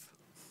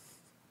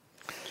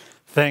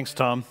Thanks,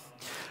 Tom.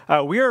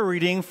 We are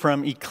reading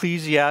from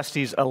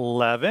Ecclesiastes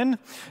 11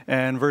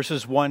 and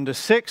verses 1 to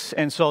 6,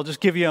 and so I'll just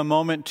give you a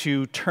moment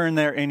to turn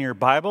there in your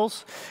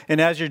Bibles.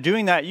 And as you're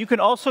doing that, you can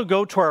also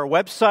go to our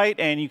website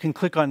and you can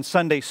click on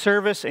Sunday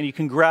service and you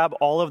can grab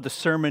all of the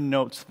sermon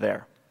notes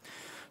there.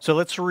 So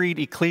let's read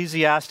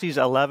Ecclesiastes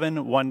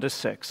 11, 1 to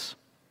 6.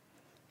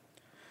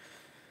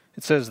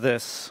 It says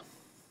this: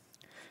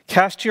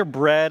 "Cast your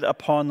bread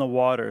upon the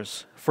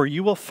waters, for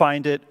you will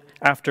find it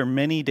after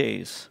many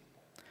days.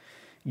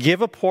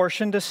 Give a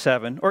portion to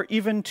 7, or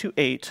even to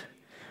 8,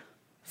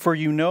 for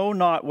you know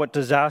not what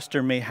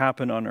disaster may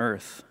happen on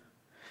earth.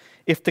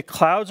 If the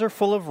clouds are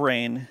full of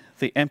rain,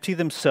 they empty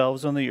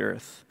themselves on the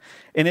earth.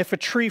 And if a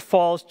tree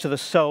falls to the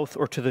south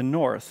or to the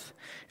north,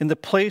 in the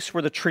place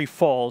where the tree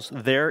falls,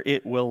 there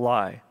it will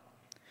lie.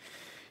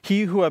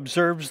 He who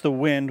observes the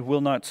wind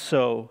will not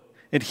sow,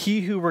 and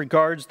he who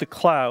regards the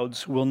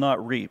clouds will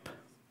not reap.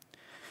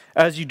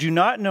 As you do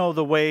not know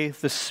the way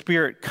the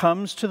Spirit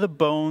comes to the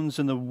bones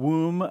in the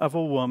womb of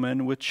a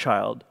woman with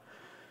child,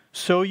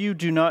 so you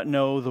do not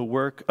know the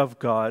work of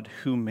God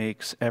who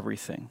makes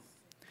everything.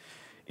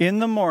 In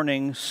the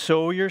morning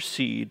sow your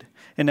seed,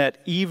 and at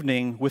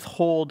evening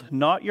withhold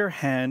not your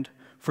hand,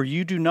 for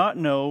you do not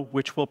know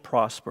which will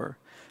prosper,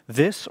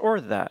 this or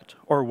that,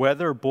 or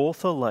whether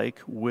both alike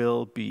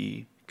will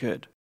be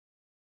good."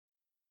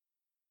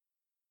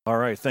 All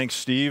right, thanks,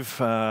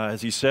 Steve.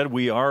 As he said,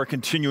 we are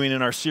continuing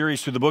in our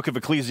series through the book of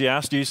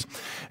Ecclesiastes.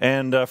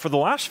 And for the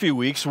last few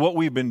weeks, what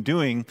we've been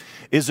doing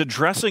is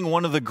addressing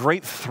one of the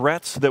great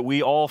threats that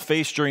we all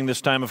face during this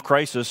time of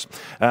crisis.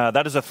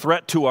 That is a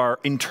threat to our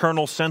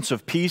internal sense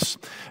of peace.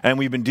 And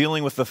we've been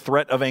dealing with the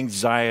threat of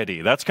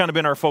anxiety. That's kind of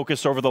been our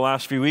focus over the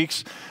last few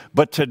weeks.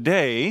 But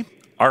today,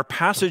 our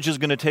passage is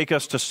going to take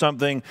us to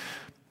something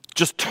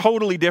just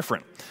totally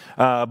different.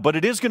 But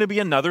it is going to be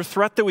another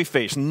threat that we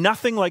face.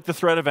 Nothing like the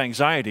threat of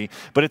anxiety,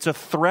 but it's a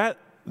threat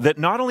that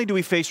not only do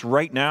we face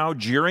right now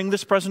during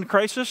this present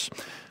crisis,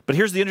 but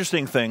here's the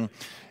interesting thing.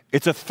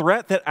 It's a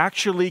threat that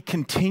actually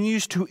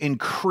continues to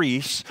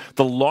increase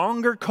the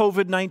longer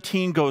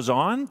COVID-19 goes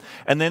on,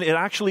 and then it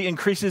actually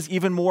increases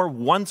even more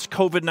once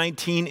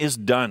COVID-19 is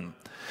done.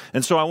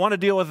 And so I want to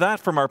deal with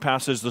that from our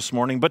passage this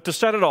morning. But to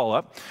set it all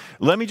up,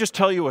 let me just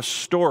tell you a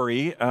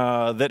story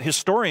that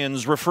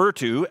historians refer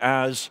to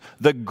as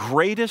the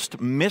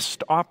greatest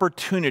missed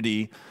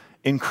opportunity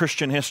in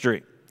Christian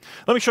history.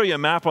 Let me show you a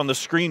map on the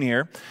screen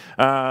here.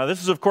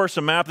 This is, of course,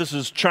 a map. This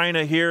is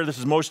China here. This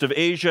is most of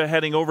Asia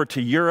heading over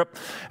to Europe.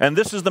 And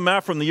this is the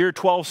map from the year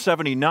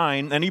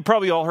 1279. And you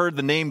probably all heard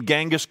the name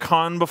Genghis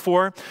Khan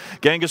before.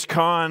 Genghis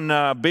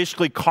Khan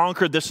basically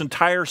conquered this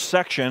entire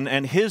section,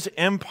 and his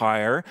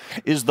empire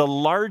is the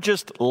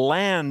largest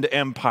land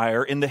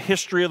empire in the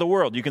history of the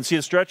world. You can see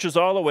it stretches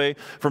all the way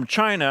from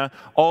China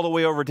all the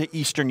way over to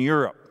Eastern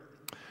Europe.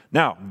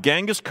 Now,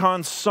 Genghis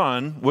Khan's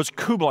son was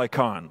Kublai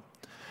Khan.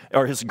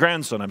 Or his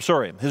grandson,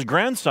 His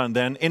grandson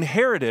then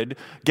inherited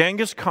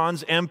Genghis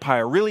Khan's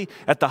empire, really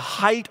at the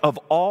height of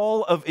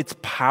all of its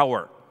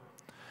power.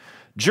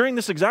 During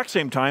this exact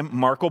same time,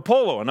 Marco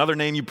Polo, another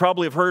name you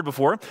probably have heard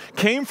before,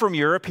 came from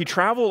Europe. He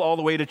traveled all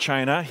the way to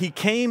China. He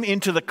came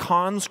into the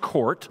Khan's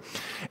court,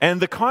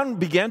 and the Khan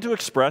began to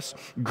express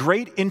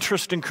great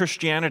interest in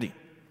Christianity.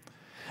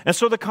 And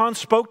so the Khan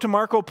spoke to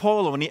Marco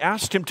Polo, and he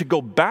asked him to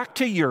go back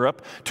to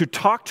Europe to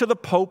talk to the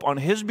Pope on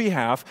his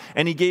behalf,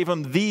 and he gave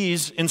him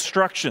these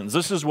instructions.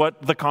 This is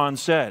what the Khan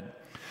said: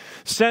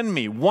 "Send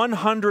me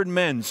 100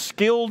 men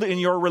skilled in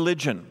your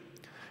religion.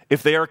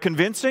 If they are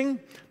convincing,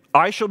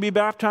 I shall be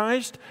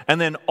baptized,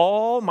 and then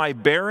all my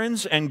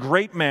barons and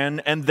great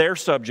men and their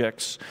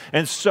subjects.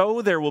 And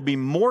so there will be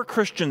more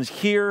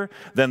Christians here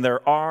than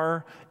there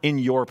are in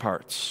your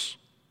parts."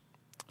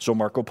 So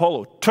Marco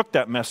Polo took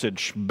that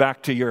message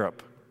back to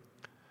Europe.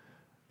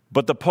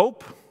 But the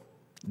Pope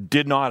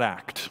did not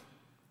act.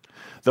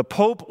 The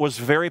Pope was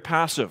very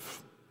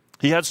passive.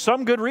 He had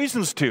some good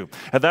reasons to.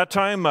 At that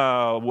time,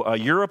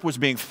 Europe was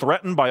being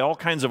threatened by all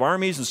kinds of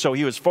armies, and so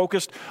he was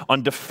focused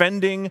on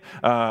defending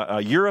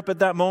Europe at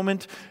that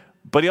moment.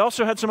 But he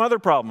also had some other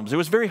problems. It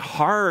was very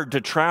hard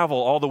to travel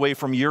all the way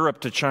from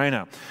Europe to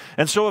China.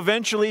 And so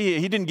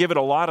eventually, he didn't give it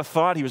a lot of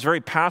thought. He was very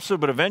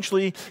passive, but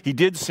eventually he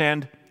did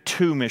send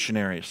 2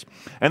 missionaries.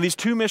 And these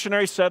 2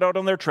 missionaries set out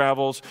on their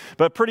travels,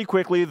 but pretty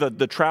quickly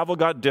the travel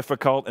got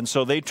difficult, and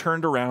so they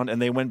turned around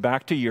and they went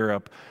back to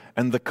Europe,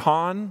 and the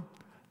Khan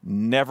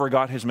never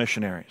got his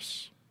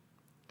missionaries.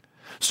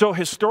 So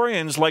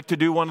historians like to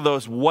do one of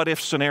those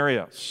what-if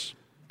scenarios.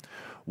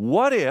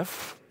 What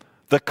if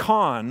the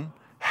Khan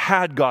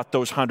had got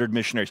those 100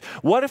 missionaries?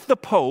 What if the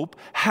Pope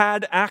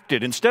had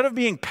acted? Instead of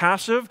being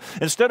passive,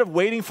 instead of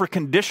waiting for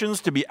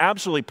conditions to be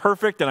absolutely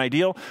perfect and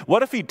ideal,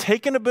 what if he'd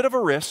taken a bit of a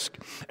risk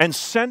and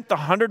sent the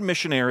 100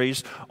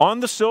 missionaries on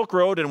the Silk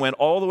Road and went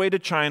all the way to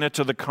China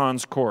to the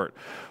Khan's court?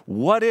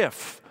 What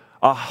if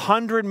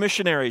 100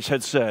 missionaries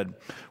had said,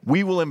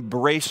 "We will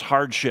embrace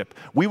hardship.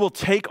 We will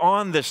take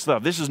on this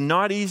stuff. This is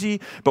not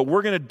easy, but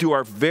we're going to do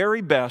our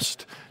very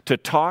best to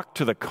talk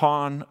to the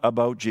Khan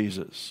about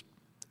Jesus"?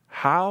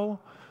 How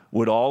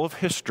would all of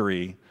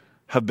history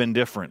have been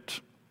different.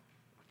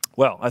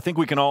 Well, I think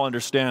we can all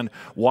understand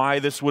why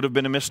this would have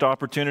been a missed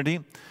opportunity.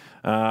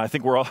 I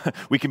think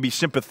we can be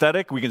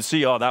sympathetic. We can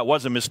see, that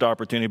was a missed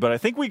opportunity. But I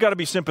think we got to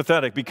be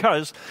sympathetic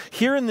because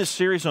here in this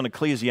series on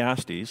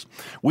Ecclesiastes,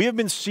 we have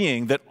been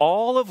seeing that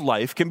all of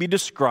life can be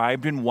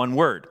described in one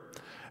word.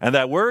 And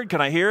that word, can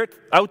I hear it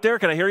out there?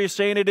 Can I hear you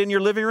saying it in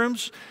your living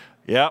rooms?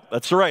 Yeah,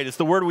 that's right. It's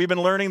the word we've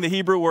been learning, the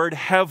Hebrew word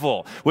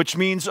hevel, which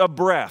means a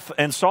breath.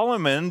 And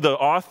Solomon, the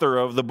author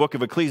of the book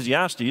of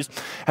Ecclesiastes,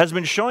 has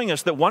been showing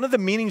us that one of the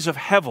meanings of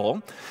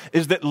hevel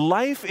is that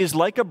life is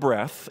like a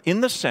breath in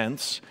the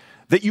sense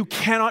that you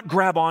cannot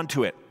grab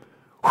onto it.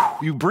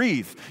 You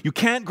breathe. You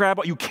can't grab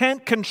it. You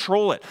can't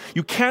control it.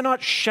 You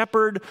cannot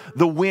shepherd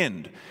the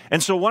wind.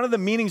 And so one of the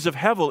meanings of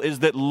hevel is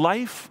that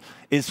life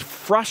is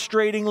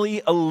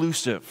frustratingly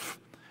elusive.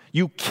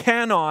 You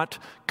cannot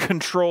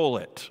control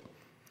it.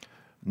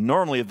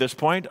 Normally at this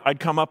point, I'd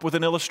come up with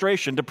an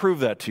illustration to prove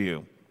that to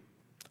you.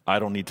 I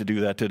don't need to do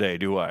that today,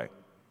 do I?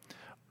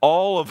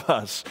 All of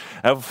us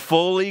have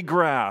fully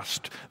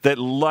grasped that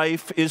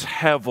life is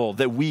hevel,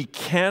 that we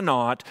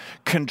cannot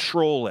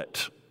control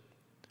it.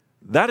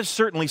 That is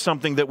certainly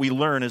something that we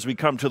learn as we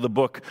come to the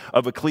book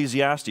of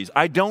Ecclesiastes.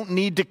 I don't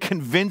need to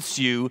convince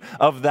you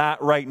of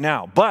that right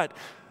now, but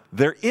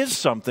there is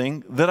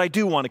something that I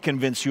do want to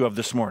convince you of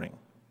this morning.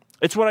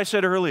 It's what I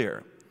said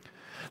earlier.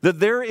 That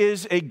there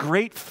is a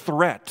great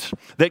threat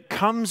that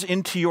comes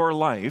into your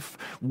life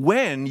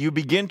when you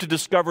begin to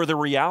discover the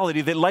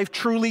reality that life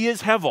truly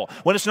is hevel.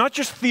 When it's not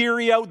just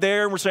theory out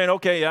there and we're saying,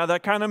 okay, yeah,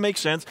 that kind of makes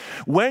sense.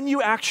 When you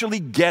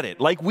actually get it,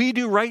 like we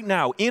do right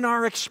now in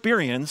our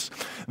experience,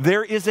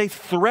 there is a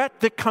threat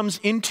that comes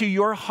into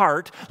your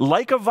heart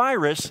like a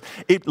virus.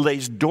 It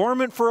lays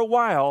dormant for a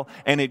while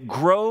and it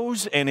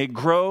grows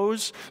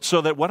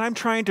so that what I'm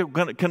trying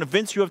to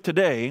convince you of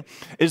today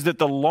is that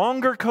the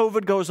longer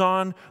COVID goes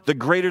on, the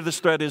greater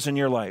this threat is in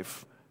your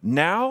life,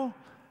 now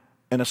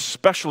and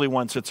especially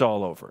once it's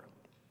all over.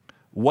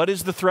 What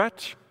is the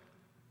threat?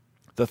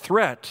 The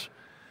threat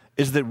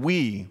is that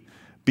we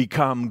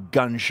become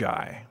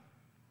gun-shy.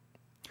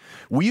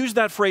 We use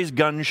that phrase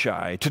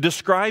gun-shy to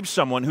describe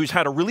someone who's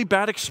had a really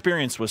bad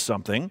experience with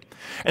something,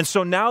 and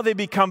so now they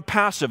become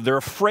passive. They're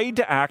afraid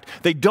to act.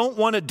 They don't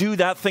want to do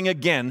that thing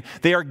again.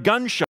 They are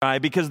gun-shy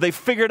because they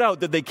figured out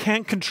that they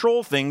can't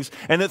control things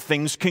and that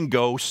things can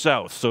go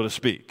south, so to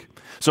speak.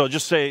 So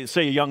just say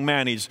a young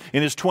man, he's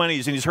in his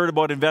 20s and he's heard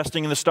about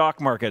investing in the stock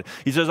market.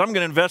 He says, I'm going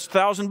to invest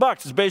 $1,000.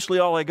 It's basically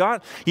all I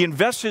got. He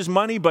invests his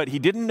money, but he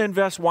didn't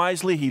invest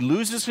wisely. He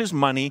loses his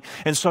money.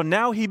 And so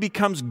now he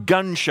becomes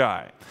gun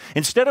shy.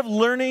 Instead of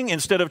learning,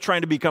 instead of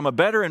trying to become a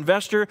better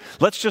investor,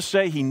 let's just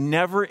say he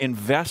never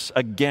invests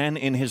again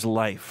in his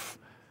life.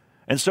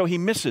 And so he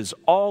misses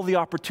all the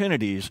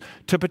opportunities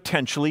to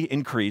potentially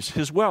increase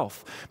his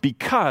wealth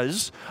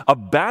because a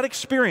bad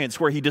experience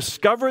where he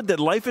discovered that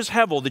life is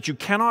hevel, that you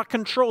cannot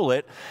control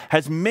it,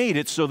 has made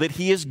it so that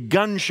he is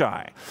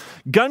gun-shy.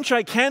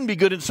 Gun-shy can be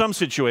good in some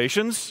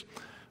situations,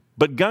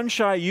 but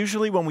gun-shy,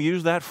 usually when we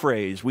use that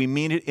phrase, we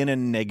mean it in a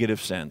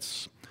negative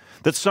sense.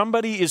 That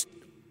somebody is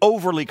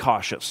overly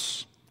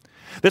cautious.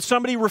 That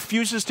somebody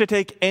refuses to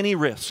take any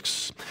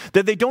risks,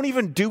 that they don't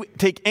even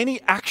take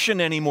any action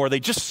anymore. They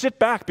just sit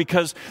back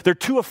because they're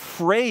too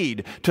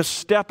afraid to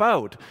step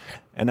out.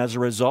 And as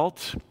a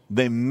result,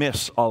 they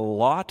miss a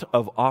lot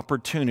of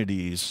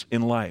opportunities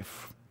in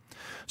life.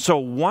 So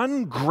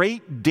one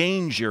great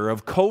danger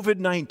of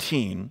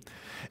COVID-19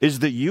 is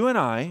that you and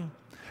I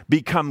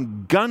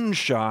become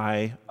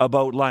gun-shy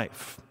about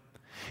life.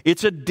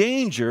 It's a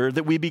danger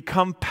that we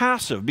become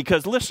passive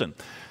because, listen,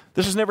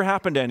 this has never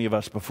happened to any of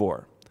us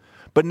before.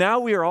 But now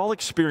we are all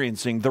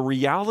experiencing the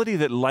reality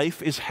that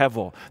life is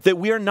hevel, that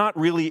we are not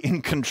really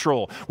in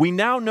control. We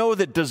now know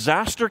that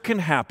disaster can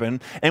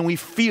happen and we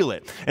feel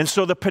it. And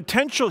so the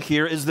potential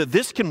here is that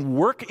this can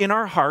work in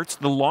our hearts.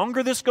 The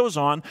longer this goes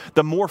on,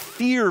 the more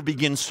fear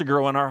begins to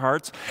grow in our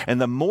hearts.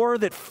 And the more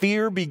that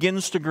fear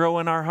begins to grow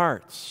in our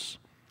hearts,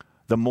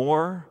 the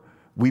more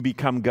we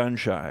become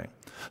gun-shy.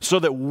 So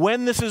that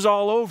when this is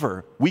all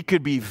over, we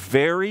could be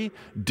very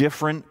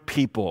different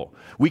people.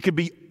 We could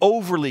be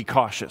overly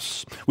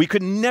cautious. We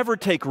could never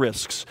take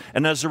risks.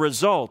 And as a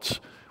result,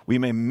 we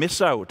may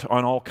miss out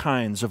on all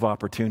kinds of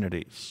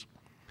opportunities.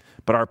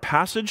 But our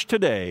passage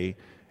today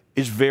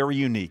is very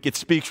unique. It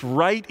speaks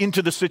right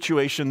into the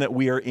situation that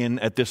we are in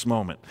at this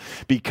moment.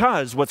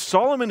 Because what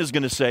Solomon is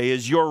going to say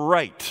is, you're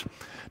right.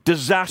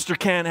 Disaster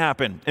can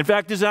happen. In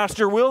fact,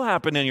 disaster will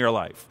happen in your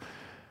life.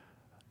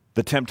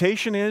 The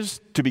temptation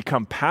is to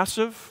become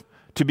passive,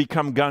 to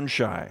become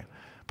gun-shy.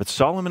 But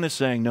Solomon is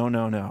saying,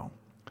 no.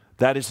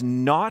 That is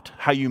not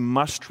how you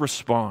must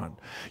respond.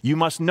 You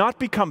must not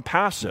become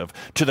passive.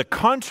 To the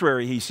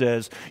contrary, he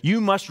says,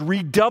 you must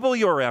redouble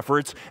your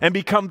efforts and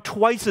become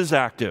twice as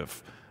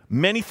active.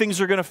 Many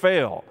things are going to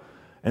fail.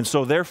 And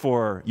so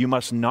therefore, you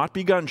must not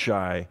be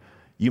gun-shy.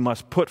 You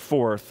must put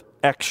forth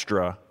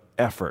extra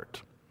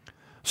effort.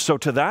 So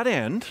to that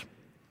end,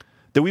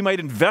 that we might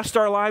invest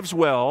our lives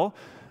well,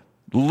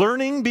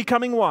 learning,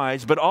 becoming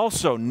wise, but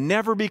also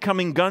never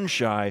becoming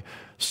gun-shy,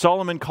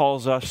 Solomon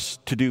calls us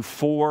to do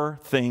 4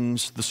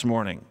 things this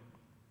morning.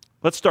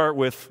 Let's start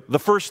with the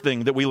first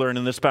thing that we learn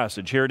in this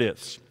passage. Here it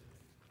is.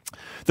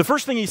 The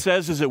first thing he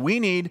says is that we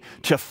need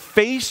to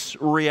face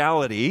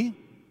reality,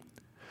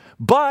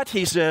 but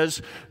he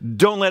says,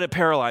 don't let it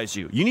paralyze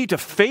you. You need to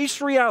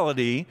face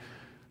reality,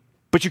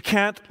 but you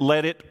can't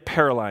let it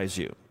paralyze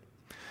you.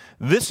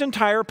 This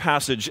entire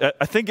passage,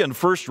 I think in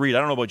first read, I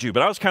don't know about you,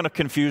 but I was kind of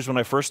confused when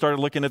I first started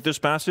looking at this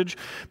passage,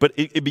 but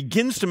it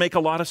begins to make a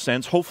lot of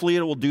sense. Hopefully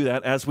it will do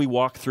that as we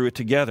walk through it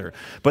together.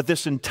 But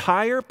this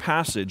entire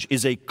passage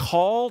is a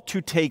call to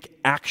take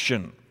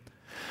action.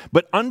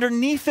 But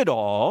underneath it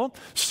all,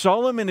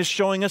 Solomon is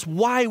showing us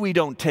why we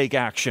don't take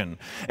action.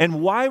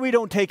 And why we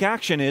don't take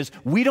action is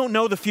we don't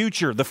know the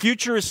future. The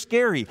future is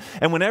scary.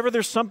 And whenever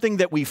there's something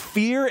that we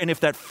fear, and if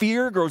that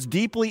fear grows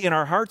deeply in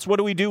our hearts, what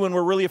do we do when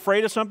we're really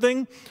afraid of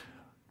something?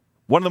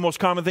 One of the most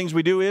common things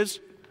we do is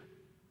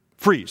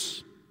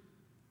freeze.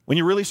 When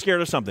you're really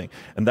scared of something.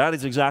 And that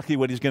is exactly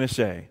what he's going to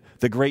say.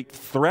 The great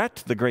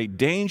threat, the great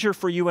danger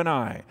for you and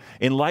I,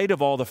 in light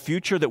of all the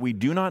future that we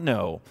do not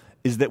know,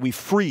 is that we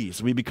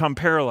freeze, we become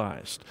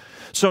paralyzed.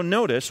 So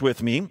notice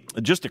with me,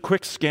 just a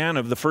quick scan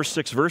of the first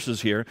 6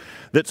 verses here,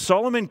 that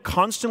Solomon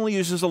constantly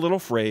uses a little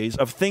phrase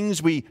of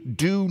things we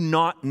do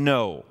not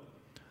know.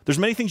 There's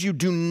many things you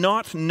do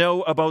not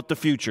know about the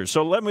future.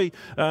 So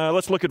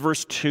let's look at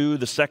verse 2,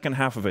 the second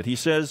half of it. He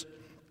says,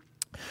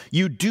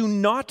 you do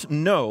not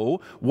know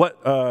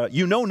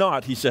you know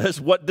not, he says,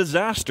 what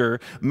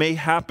disaster may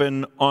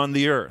happen on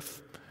the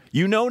earth.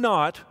 You know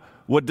not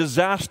what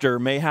disaster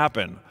may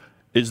happen.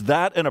 Is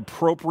that an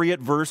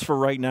appropriate verse for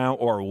right now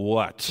or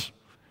what?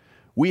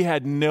 We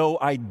had no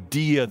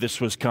idea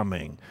this was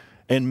coming,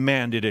 and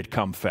man, did it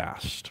come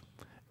fast.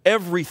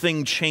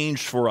 Everything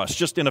changed for us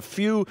just in a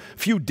few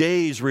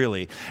days,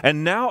 really.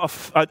 And now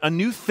a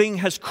new thing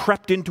has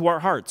crept into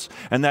our hearts,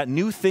 and that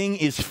new thing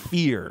is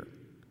fear.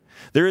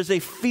 There is a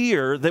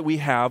fear that we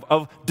have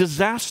of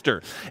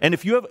disaster, and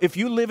if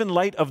you live in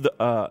light of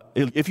the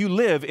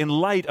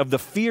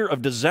fear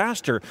of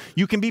disaster,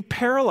 you can be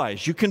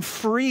paralyzed, you can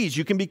freeze,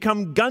 you can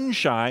become gun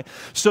shy,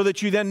 so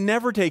that you then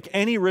never take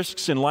any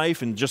risks in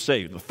life, and just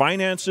say the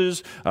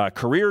finances,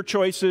 career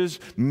choices,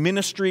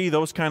 ministry,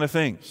 those kind of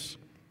things.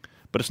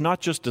 But it's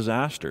not just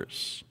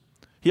disasters.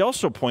 He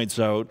also points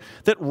out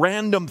that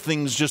random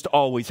things just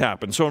always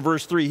happen. So in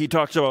verse 3, he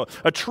talks about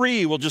a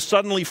tree will just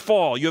suddenly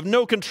fall. You have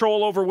no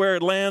control over where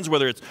it lands,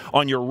 whether it's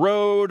on your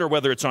road or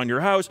whether it's on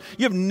your house.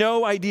 You have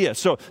no idea.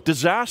 So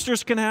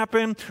disasters can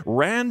happen,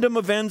 random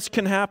events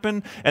can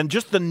happen, and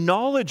just the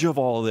knowledge of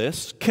all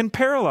this can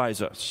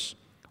paralyze us.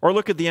 Or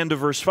look at the end of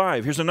verse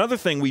 5. Here's another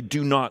thing we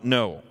do not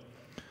know.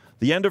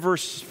 The end of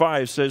verse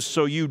 5 says,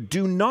 so you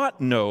do not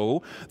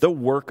know the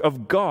work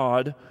of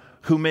God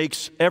who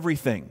makes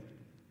everything.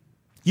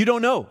 You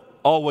don't know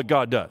all what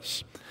God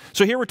does.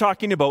 So here we're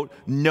talking about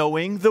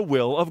knowing the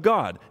will of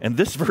God. And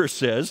this verse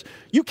says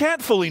you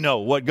can't fully know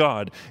what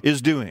God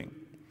is doing.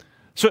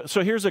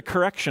 So here's a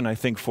correction, I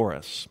think, for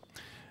us.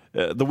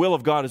 The will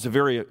of God is a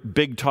very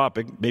big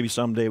topic. Maybe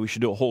someday we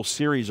should do a whole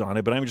series on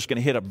it, but I'm just going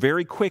to hit up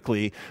very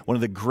quickly one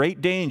of the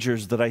great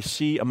dangers that I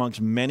see amongst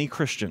many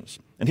Christians.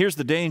 And here's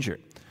the danger.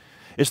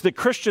 It's that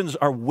Christians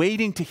are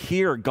waiting to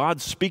hear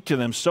God speak to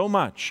them so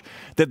much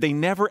that they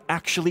never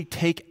actually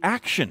take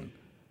action.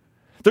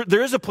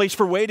 There is a place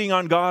for waiting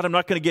on God. I'm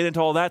not going to get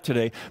into all that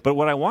today. But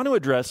what I want to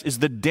address is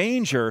the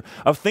danger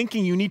of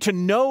thinking you need to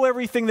know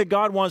everything that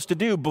God wants to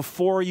do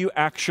before you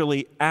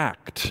actually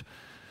act.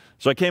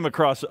 So I came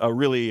across a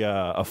really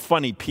a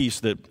funny piece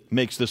that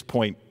makes this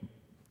point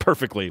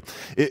perfectly.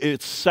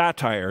 It's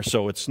satire,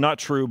 so it's not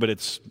true, but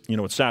it's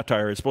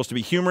satire. It's supposed to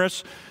be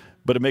humorous,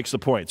 but it makes the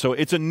point. So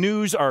it's a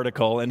news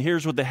article, and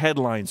here's what the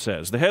headline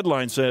says. The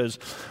headline says,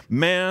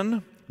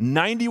 "Man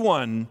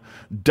 91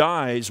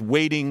 dies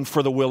waiting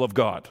for the will of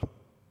God."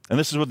 And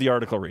this is what the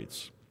article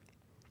reads.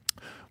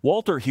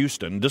 Walter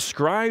Houston,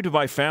 described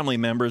by family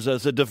members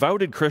as a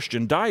devoted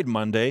Christian, died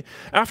Monday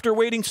after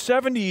waiting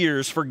 70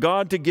 years for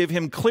God to give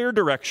him clear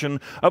direction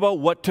about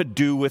what to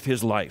do with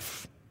his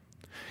life.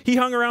 He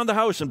hung around the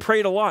house and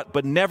prayed a lot,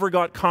 but never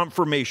got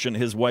confirmation,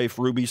 his wife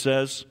Ruby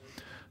says.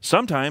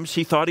 Sometimes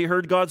he thought he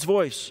heard God's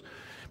voice,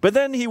 but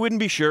then he wouldn't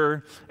be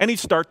sure, and he'd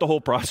start the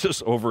whole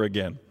process over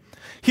again.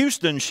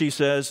 Houston, she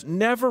says,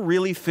 never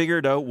really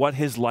figured out what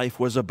his life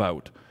was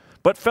about,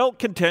 but felt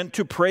content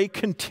to pray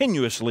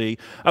continuously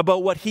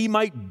about what he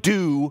might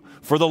do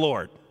for the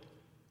Lord.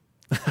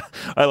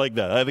 I like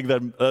that. I think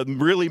that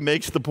really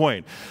makes the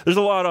point. There's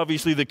a lot,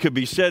 obviously, that could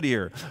be said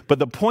here, but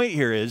the point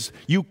here is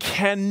you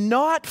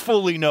cannot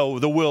fully know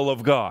the will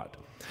of God.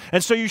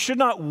 And so you should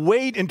not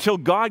wait until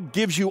God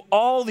gives you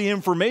all the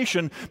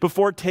information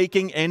before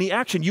taking any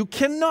action. You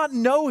cannot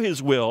know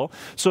his will,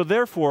 so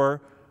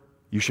therefore,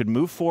 you should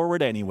move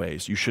forward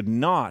anyways. You should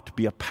not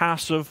be a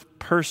passive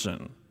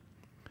person.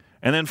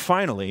 And then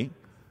finally,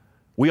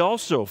 we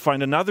also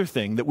find another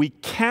thing that we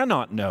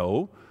cannot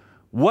know: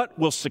 what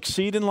will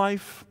succeed in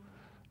life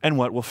and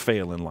what will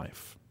fail in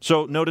life.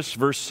 So notice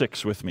verse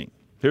 6 with me.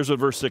 Here's what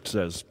verse 6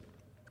 says.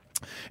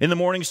 In the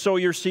morning sow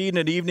your seed, and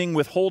at evening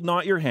withhold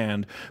not your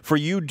hand, for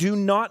you do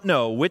not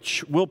know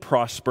which will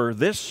prosper,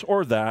 this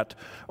or that,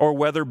 or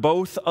whether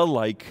both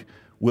alike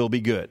will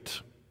be good.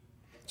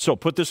 So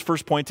put this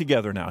first point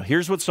together now.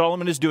 Here's what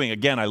Solomon is doing.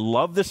 Again, I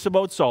love this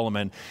about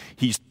Solomon.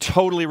 He's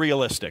totally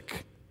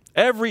realistic.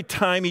 Every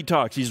time he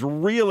talks, he's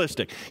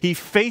realistic. He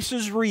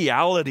faces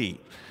reality.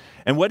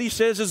 And what he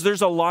says is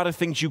there's a lot of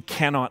things you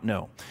cannot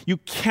know. You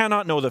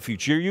cannot know the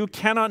future. You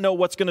cannot know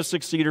what's going to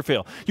succeed or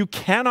fail. You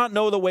cannot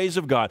know the ways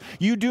of God.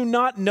 You do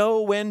not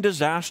know when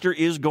disaster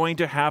is going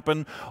to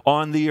happen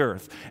on the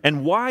earth.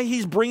 And why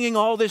he's bringing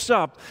all this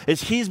up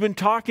is he's been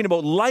talking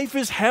about life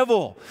is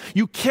hevel.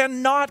 You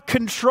cannot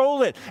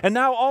control it. And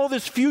now all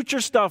this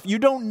future stuff, you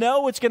don't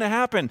know what's going to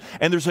happen.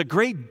 And there's a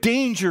great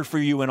danger for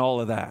you in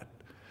all of that.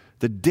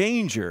 The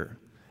danger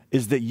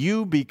is that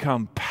you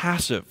become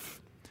passive.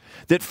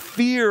 That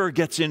fear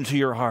gets into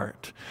your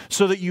heart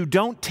so that you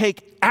don't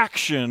take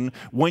action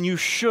when you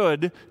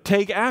should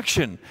take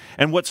action.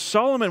 And what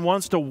Solomon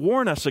wants to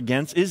warn us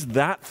against is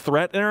that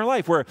threat in our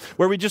life where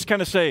we just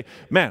kind of say,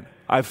 man,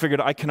 I figured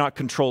I cannot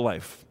control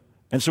life.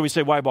 And so we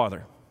say, why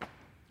bother?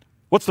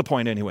 What's the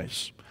point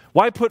anyways?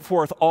 Why put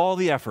forth all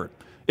the effort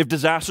if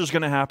disaster is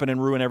going to happen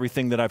and ruin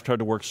everything that I've tried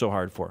to work so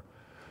hard for?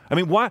 I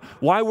mean,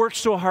 why work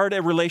so hard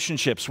at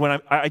relationships when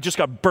I just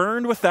got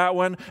burned with that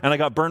one and I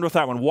got burned with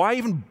that one? Why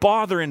even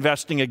bother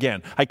investing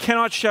again? I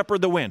cannot shepherd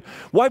the wind.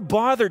 Why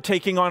bother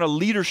taking on a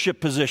leadership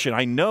position?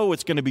 I know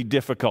it's going to be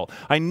difficult.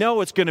 I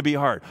know it's going to be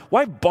hard.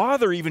 Why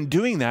bother even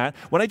doing that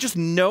when I just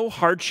know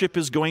hardship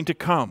is going to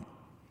come?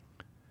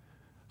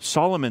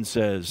 Solomon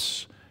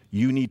says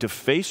you need to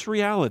face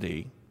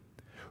reality,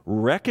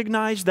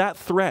 recognize that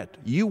threat.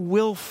 You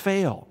will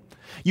fail.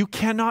 You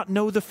cannot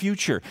know the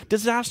future.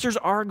 Disasters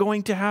are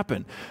going to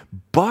happen.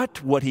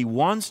 But what he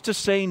wants to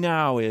say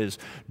now is,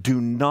 do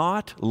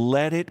not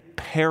let it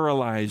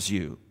paralyze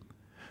you.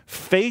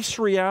 Face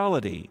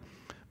reality,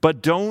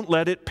 but don't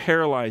let it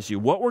paralyze you.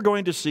 What we're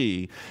going to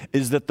see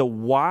is that the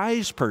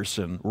wise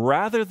person,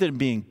 rather than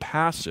being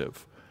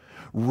passive,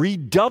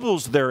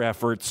 redoubles their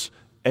efforts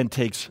and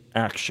takes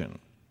action.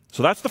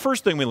 So that's the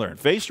first thing we learn.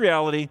 Face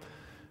reality,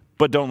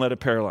 but don't let it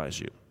paralyze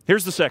you.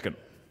 Here's the second.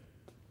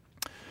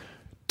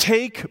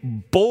 Take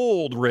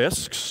bold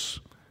risks,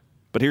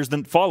 but here's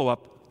the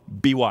follow-up,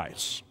 be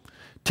wise.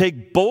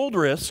 Take bold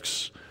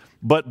risks,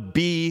 but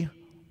be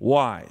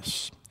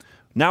wise.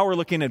 Now we're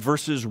looking at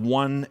verses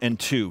 1 and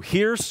 2.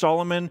 Here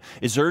Solomon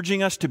is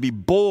urging us to be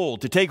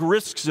bold, to take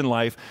risks in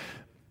life,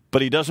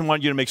 but he doesn't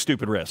want you to make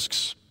stupid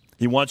risks.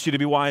 He wants you to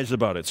be wise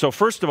about it. So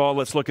first of all,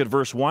 let's look at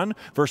verse 1.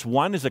 Verse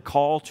 1 is a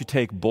call to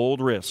take bold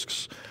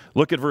risks.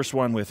 Look at verse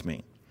 1 with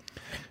me.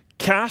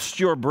 Cast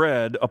your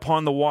bread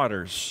upon the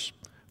waters,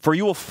 for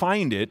you will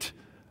find it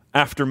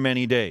after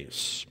many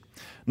days.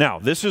 Now,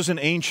 this is an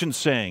ancient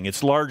saying.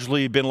 It's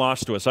largely been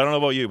lost to us. I don't know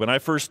about you, but when I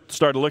first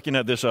started looking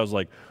at this, I was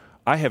like,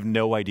 I have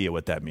no idea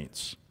what that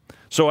means.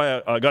 So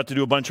I got to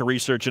do a bunch of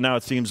research, and now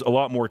it seems a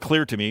lot more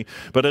clear to me.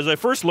 But as I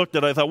first looked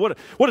at it, I thought,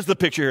 what is the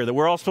picture here? That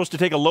we're all supposed to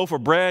take a loaf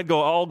of bread,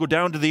 go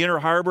down to the inner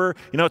harbor,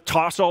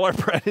 toss all our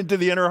bread into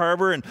the inner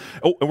harbor, and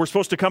we're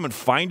supposed to come and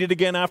find it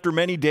again after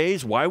many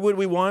days? Why would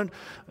we want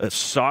a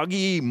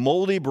soggy,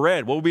 moldy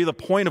bread? What would be the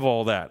point of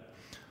all that?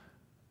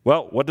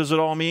 Well, what does it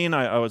all mean?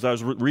 I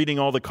was reading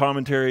all the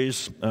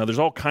commentaries. There's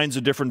all kinds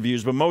of different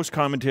views, but most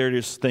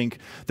commentators think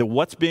that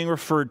what's being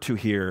referred to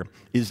here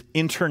is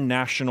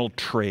international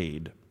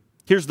trade.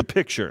 Here's the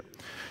picture.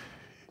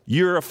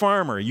 You're a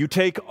farmer. You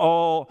take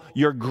all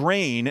your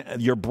grain,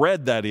 your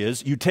bread that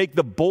is, you take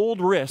the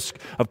bold risk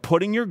of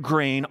putting your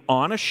grain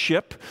on a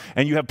ship,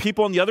 and you have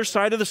people on the other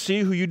side of the sea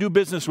who you do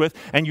business with,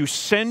 and you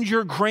send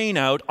your grain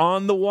out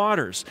on the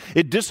waters.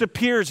 It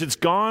disappears. It's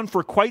gone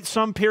for quite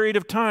some period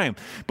of time.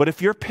 But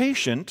if you're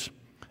patient,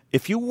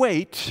 if you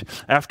wait,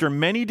 after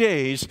many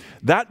days,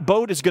 that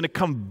boat is going to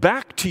come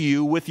back to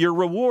you with your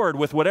reward,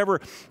 with whatever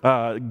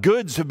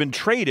goods have been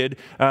traded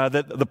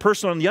that the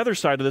person on the other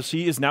side of the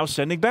sea is now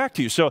sending back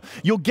to you. So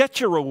you'll get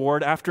your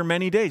reward after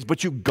many days,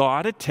 but you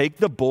got to take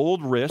the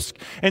bold risk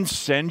and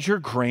send your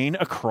grain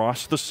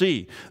across the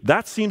sea.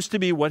 That seems to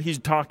be what he's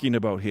talking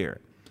about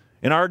here.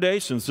 In our day,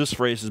 since this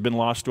phrase has been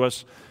lost to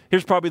us,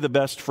 here's probably the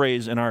best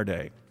phrase in our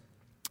day.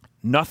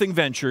 Nothing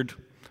ventured,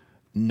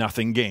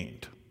 nothing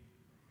gained.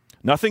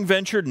 Nothing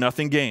ventured,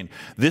 nothing gained.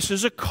 This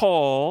is a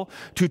call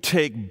to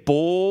take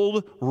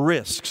bold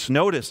risks.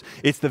 Notice,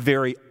 it's the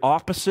very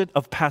opposite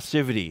of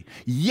passivity.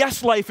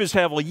 Yes, life is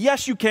heavy.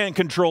 Yes, you can't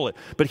control it.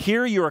 But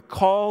here you are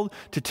called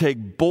to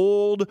take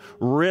bold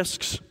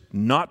risks,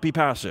 not be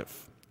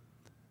passive.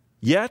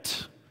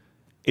 Yet,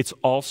 it's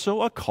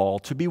also a call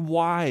to be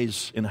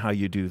wise in how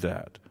you do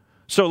that.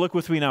 So look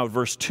with me now at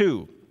verse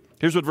 2.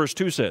 Here's what verse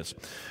 2 says.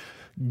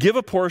 Give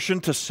a portion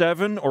to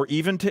 7 or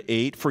even to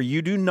 8, for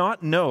you do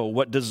not know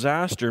what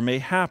disaster may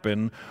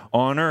happen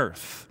on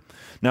earth.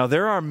 Now,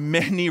 there are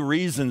many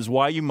reasons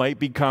why you might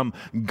become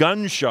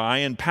gun-shy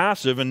and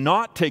passive and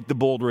not take the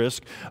bold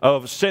risk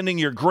of sending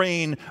your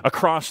grain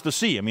across the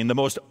sea. I mean, the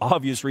most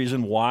obvious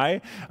reason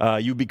why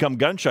you become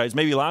gun-shy is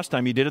maybe last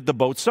time you did it, the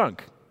boat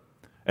sunk.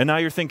 And now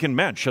you're thinking,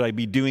 man, should I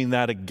be doing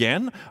that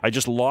again? I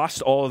just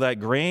lost all of that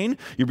grain.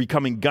 You're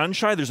becoming gun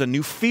shy. There's a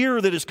new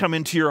fear that has come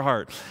into your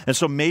heart. And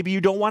so maybe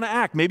you don't want to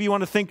act. Maybe you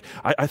want to think,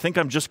 I think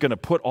I'm just going to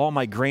put all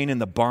my grain in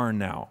the barn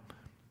now.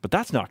 But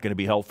that's not going to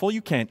be helpful.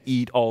 You can't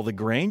eat all the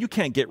grain. You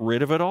can't get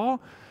rid of it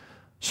all.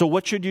 So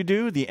what should you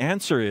do? The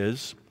answer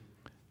is,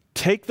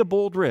 take the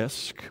bold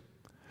risk,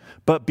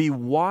 but be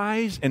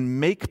wise and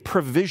make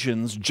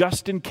provisions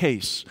just in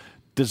case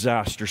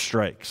disaster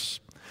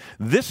strikes.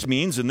 This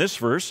means, in this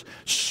verse,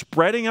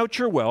 spreading out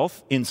your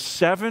wealth in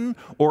 7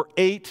 or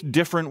 8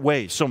 different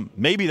ways. So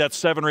maybe that's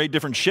 7 or 8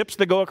 different ships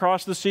that go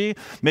across the sea.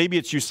 Maybe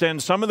it's you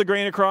send some of the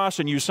grain across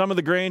and use some of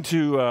the grain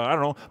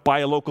to, buy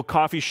a local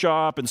coffee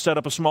shop and set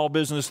up a small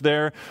business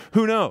there.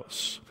 Who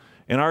knows?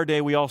 In our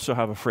day, we also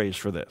have a phrase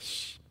for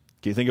this.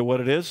 Can you think of what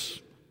it is?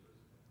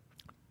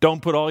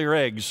 Don't put all your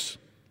eggs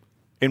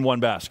in one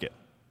basket.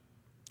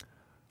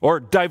 Or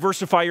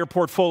diversify your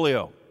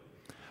portfolio.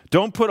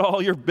 Don't put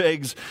all your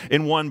eggs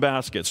in one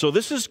basket. So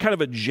this is kind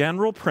of a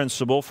general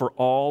principle for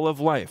all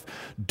of life.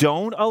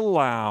 Don't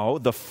allow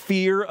the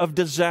fear of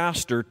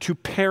disaster to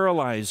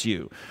paralyze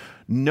you.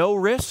 No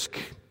risk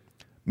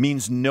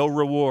means no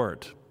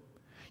reward.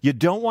 You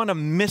don't want to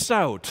miss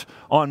out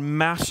on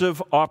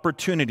massive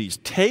opportunities.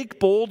 Take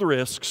bold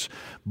risks,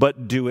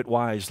 but do it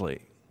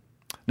wisely.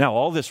 Now,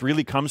 all this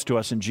really comes to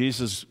us in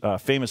Jesus'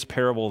 famous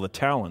parable of the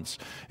talents.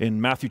 In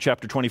Matthew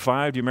chapter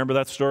 25, do you remember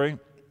that story?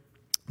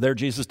 There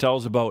Jesus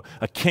tells about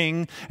a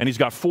king, and he's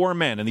got 4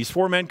 men. And these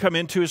 4 men come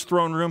into his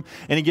throne room,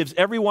 and he gives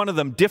every one of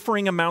them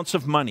differing amounts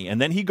of money.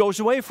 And then he goes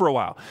away for a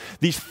while.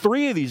 These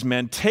 3 of these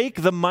men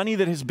take the money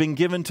that has been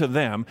given to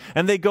them,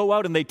 and they go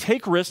out and they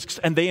take risks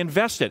and they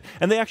invest it.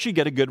 And they actually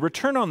get a good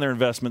return on their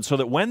investment so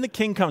that when the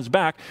king comes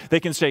back,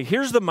 they can say,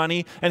 here's the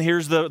money, and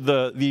here's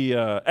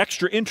the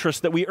extra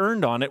interest that we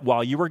earned on it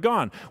while you were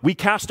gone. We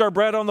cast our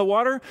bread on the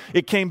water.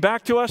 It came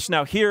back to us.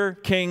 Now here,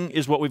 king,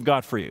 is what we've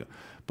got for you.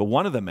 But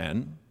one of the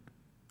men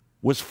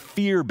was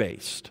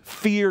fear-based.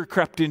 Fear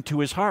crept into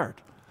his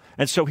heart.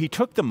 And so he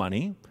took the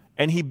money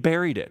and he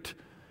buried it,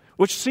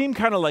 which seemed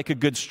kind of like a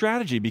good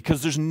strategy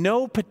because there's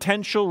no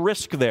potential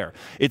risk there.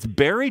 It's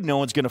buried. No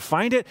one's going to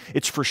find it.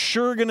 It's for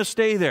sure going to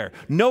stay there.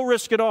 No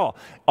risk at all.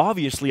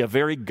 Obviously a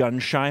very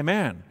gun-shy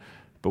man.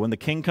 But when the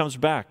king comes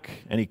back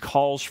and he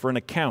calls for an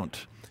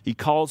account, he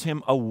calls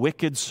him a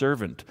wicked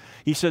servant.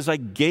 He says, I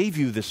gave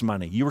you this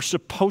money. You were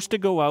supposed to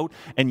go out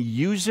and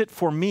use it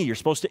for me. You're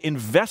supposed to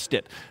invest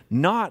it,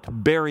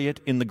 not bury it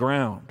in the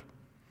ground.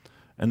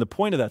 And the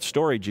point of that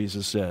story,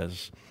 Jesus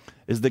says,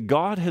 is that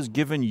God has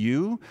given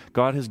you,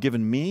 God has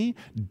given me,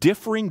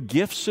 differing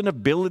gifts and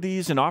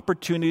abilities and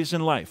opportunities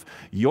in life.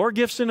 Your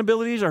gifts and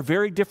abilities are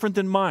very different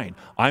than mine.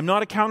 I'm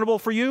not accountable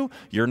for you.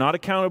 You're not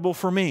accountable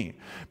for me.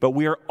 But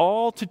we are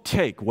all to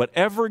take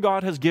whatever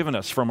God has given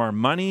us from our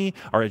money,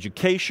 our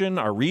education,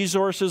 our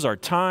resources, our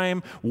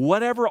time,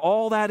 whatever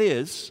all that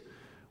is,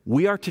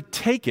 we are to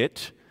take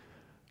it,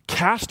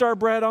 cast our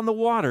bread on the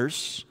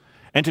waters,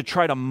 and to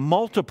try to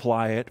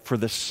multiply it for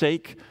the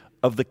sake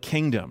of the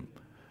kingdom.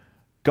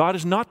 God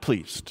is not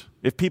pleased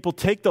if people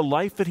take the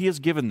life that he has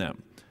given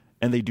them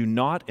and they do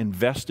not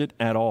invest it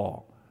at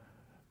all.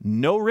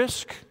 No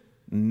risk,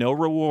 no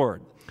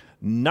reward.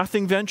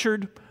 Nothing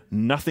ventured,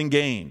 nothing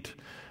gained.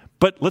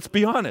 But let's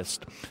be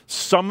honest,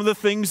 some of the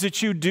things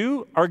that you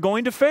do are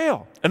going to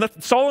fail. And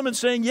Solomon's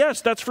saying,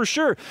 yes, that's for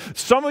sure.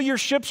 Some of your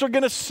ships are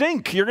going to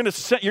sink. You're going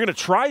to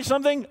try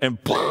something and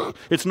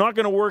it's not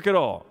going to work at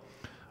all.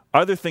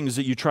 Other things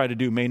that you try to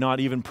do may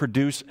not even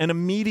produce an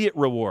immediate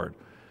reward.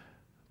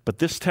 But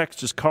this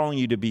text is calling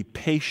you to be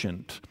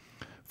patient,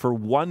 for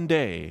one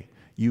day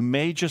you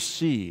may just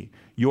see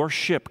your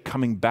ship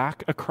coming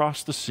back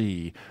across the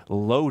sea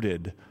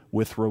loaded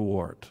with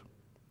reward.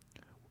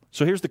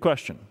 So here's the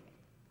question.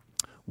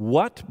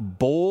 What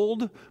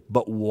bold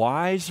but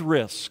wise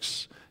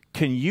risks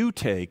can you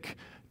take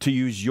to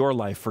use your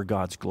life for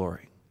God's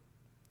glory?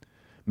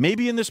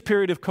 Maybe in this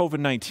period of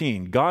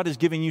COVID-19, God is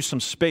giving you some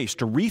space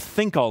to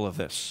rethink all of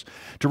this,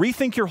 to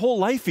rethink your whole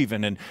life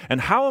even,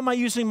 and how am I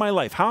using my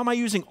life? How am I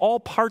using all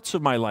parts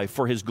of my life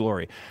for his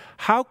glory?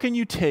 How can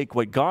you take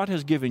what God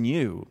has given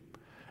you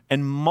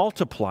and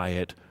multiply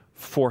it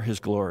for his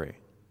glory?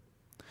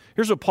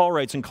 Here's what Paul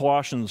writes in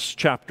Colossians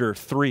chapter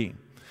 3.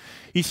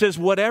 He says,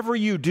 whatever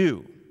you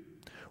do,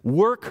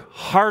 work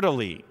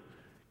heartily.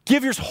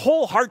 Give your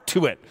whole heart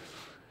to it.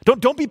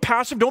 Don't be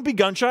passive. Don't be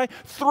gun-shy.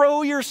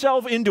 Throw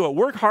yourself into it.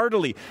 Work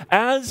heartily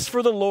as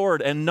for the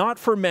Lord and not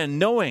for men,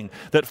 knowing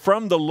that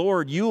from the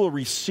Lord you will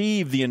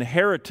receive the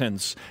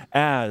inheritance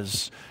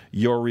as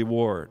your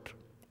reward.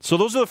 So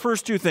those are the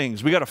first 2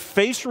 things. We got to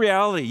face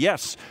reality.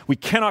 Yes, we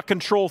cannot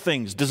control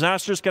things.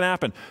 Disasters can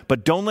happen,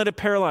 but don't let it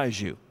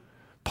paralyze you.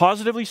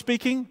 Positively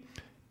speaking,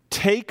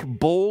 take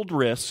bold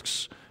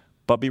risks,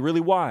 but be really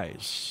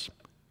wise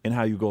in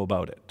how you go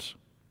about it.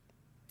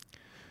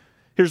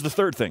 Here's the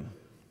third thing.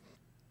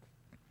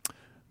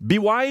 Be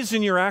wise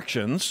in your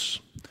actions,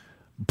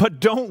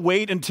 but don't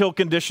wait until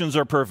conditions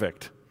are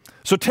perfect.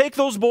 So take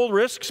those bold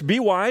risks,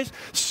 be wise,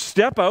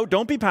 step out,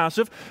 don't be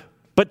passive,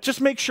 But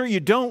just make sure you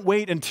don't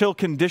wait until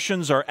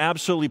conditions are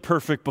absolutely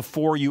perfect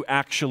before you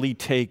actually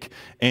take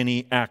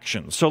any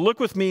action. So look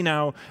with me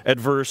now at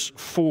verse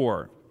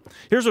 4.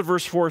 Here's what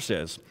verse 4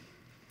 says.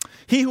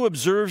 He who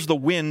observes the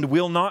wind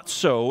will not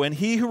sow, and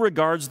he who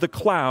regards the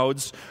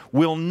clouds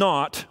will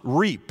not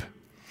reap.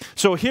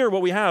 So here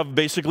what we have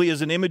basically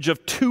is an image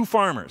of two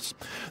farmers.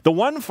 The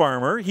one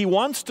farmer, he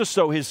wants to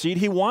sow his seed,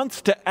 he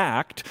wants to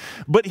act,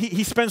 but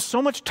he spends so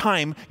much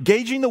time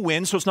gauging the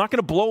wind so it's not going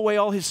to blow away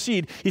all his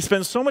seed. He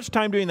spends so much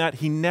time doing that,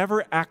 he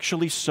never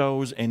actually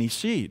sows any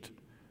seed.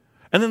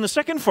 And then the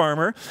second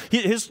farmer,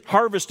 his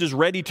harvest is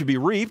ready to be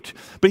reaped,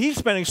 but he's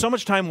spending so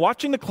much time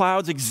watching the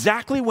clouds,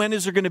 exactly when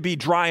is it going to be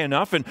dry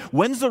enough and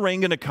when's the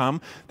rain going to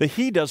come, that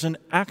he doesn't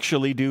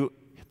actually do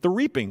the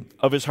reaping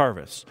of his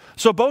harvest.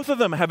 So both of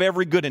them have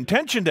every good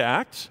intention to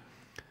act,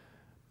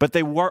 but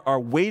they are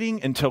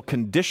waiting until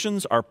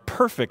conditions are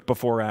perfect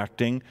before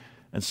acting.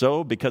 And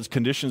so, because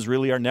conditions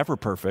really are never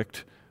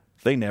perfect,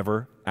 they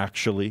never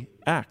actually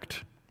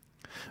act.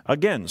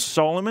 Again,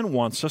 Solomon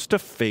wants us to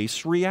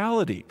face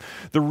reality.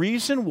 The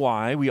reason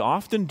why we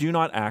often do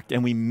not act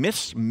and we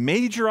miss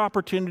major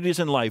opportunities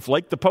in life,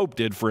 like the Pope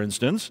did, for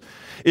instance,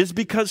 is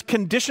because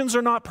conditions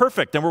are not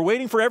perfect, and we're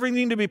waiting for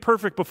everything to be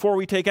perfect before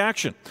we take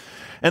action.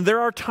 And there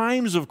are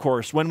times, of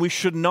course, when we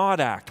should not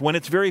act, when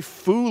it's very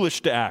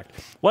foolish to act.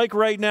 Like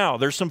right now,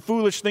 there's some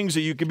foolish things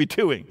that you could be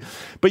doing.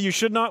 But you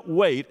should not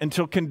wait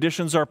until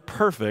conditions are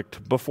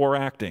perfect before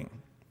acting.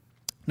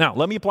 Now,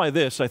 let me apply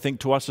this, I think,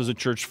 to us as a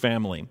church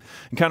family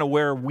and kind of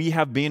where we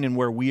have been and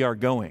where we are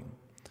going.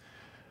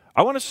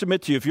 I want to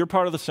submit to you, if you're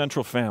part of the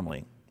Central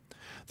family,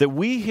 that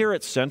we here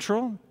at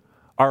Central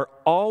are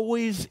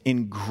always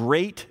in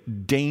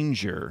great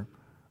danger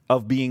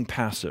of being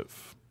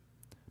passive,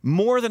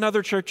 more than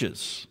other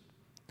churches.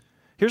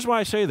 Here's why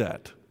I say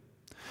that.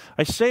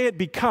 I say it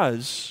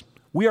because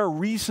we are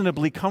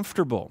reasonably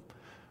comfortable.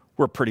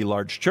 We're a pretty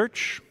large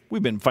church.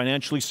 We've been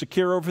financially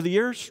secure over the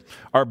years.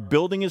 Our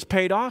building is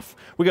paid off.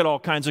 We got all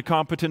kinds of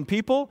competent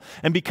people.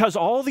 And because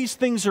all these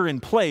things are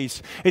in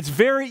place, it's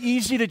very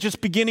easy to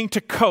just beginning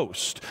to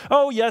coast.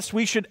 Oh, yes,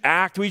 we should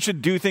act, we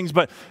should do things,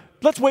 but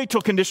let's wait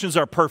till conditions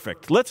are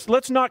perfect. Let's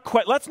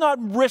not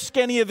risk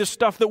any of the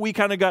stuff that we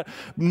kind of got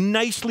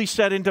nicely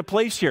set into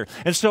place here.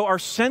 And so our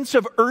sense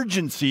of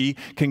urgency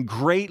can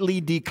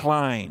greatly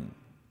decline.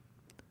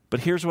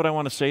 But here's what I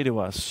want to say to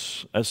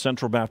us as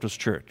Central Baptist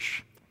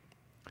Church.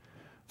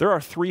 There are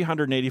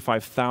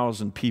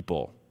 385,000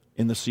 people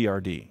in the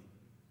CRD.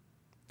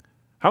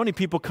 How many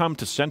people come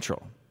to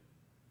Central?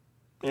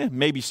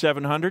 Maybe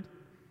 700.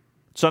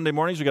 Sunday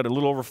mornings, we got a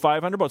little over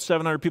 500, about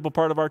 700 people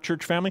part of our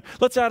church family.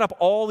 Let's add up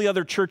all the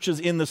other churches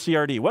in the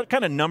CRD. What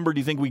kind of number do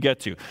you think we get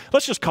to?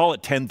 Let's just call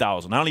it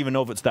 10,000. I don't even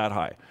know if it's that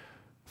high.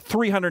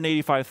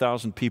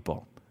 385,000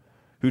 people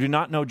who do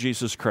not know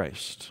Jesus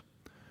Christ,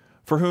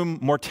 for whom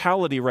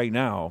mortality right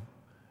now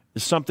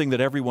is something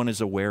that everyone is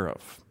aware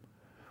of.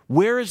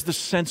 Where is the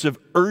sense of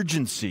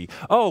urgency?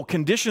 Oh,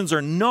 conditions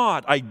are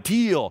not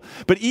ideal.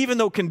 But even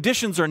though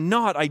conditions are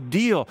not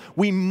ideal,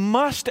 we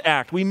must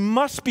act. We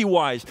must be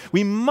wise.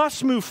 We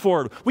must move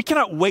forward. We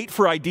cannot wait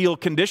for ideal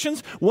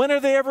conditions. When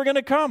are they ever going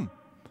to come?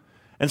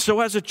 And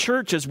so as a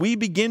church, as we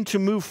begin to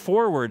move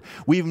forward,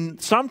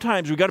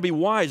 sometimes we've got to be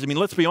wise. I mean,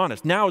 let's be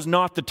honest. Now is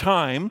not the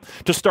time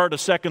to start a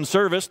second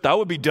service. That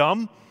would be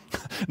dumb.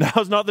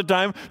 Now's not the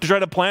time to try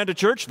to plant a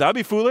church. That'd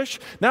be foolish.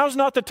 Now's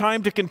not the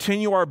time to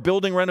continue our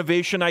building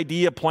renovation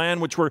idea plan,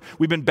 which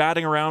we've been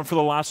batting around for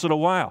the last little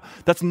while.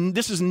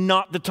 This is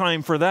not the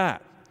time for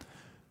that.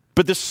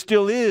 But this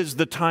still is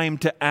the time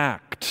to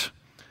act.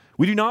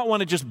 We do not want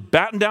to just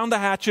batten down the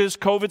hatches.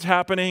 COVID's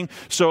happening,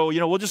 so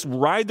we'll just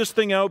ride this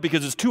thing out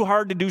because it's too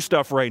hard to do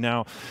stuff right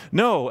now.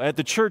 No, at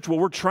the church, what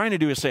we're trying to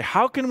do is say,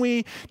 how can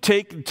we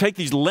take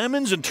these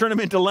lemons and turn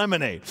them into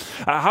lemonade?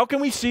 How can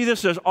we see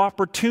this as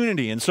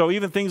opportunity? And so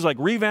even things like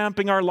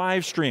revamping our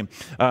live stream,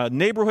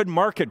 neighborhood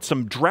market,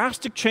 some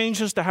drastic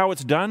changes to how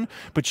it's done,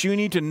 but you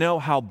need to know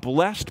how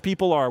blessed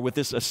people are with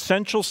this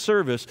essential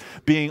service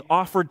being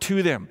offered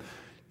to them.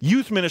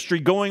 Youth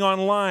ministry going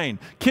online,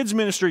 kids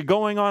ministry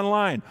going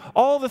online,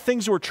 all the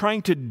things that we're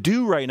trying to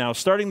do right now,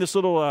 starting this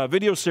little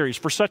video series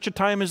for such a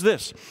time as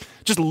this.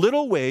 Just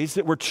little ways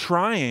that we're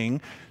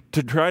trying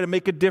to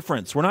make a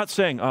difference. We're not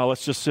saying, oh,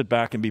 let's just sit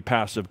back and be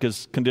passive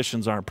because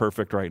conditions aren't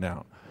perfect right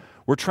now.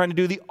 We're trying to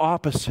do the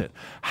opposite.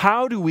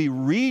 How do we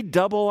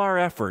redouble our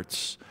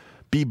efforts,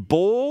 be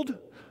bold,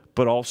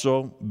 but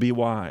also be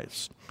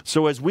wise?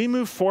 So as we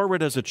move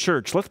forward as a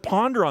church, let's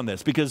ponder on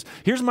this, because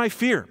here's my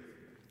fear.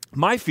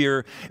 My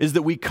fear is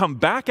that we come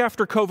back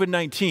after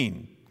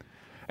COVID-19,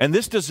 and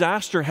this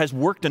disaster has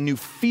worked a new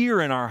fear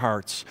in our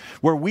hearts,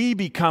 where we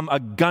become a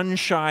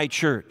gun-shy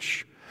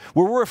church,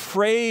 where we're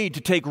afraid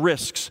to take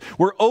risks.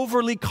 We're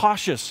overly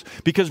cautious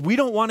because we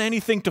don't want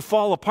anything to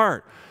fall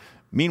apart.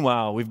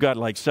 Meanwhile, we've got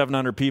like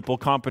 700 people,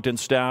 competent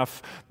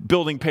staff,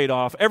 building paid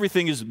off.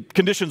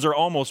 Conditions are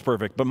almost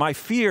perfect. But my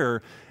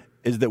fear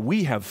is that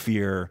we have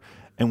fear,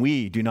 and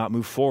we do not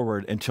move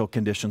forward until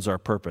conditions are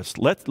perfect.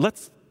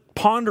 Let's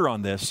ponder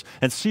on this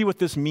and see what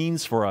this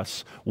means for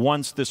us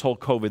once this whole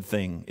COVID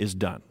thing is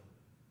done.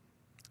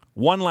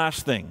 One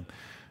last thing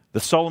that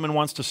Solomon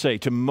wants to say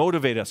to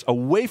motivate us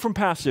away from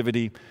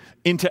passivity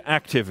into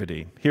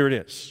activity. Here it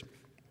is.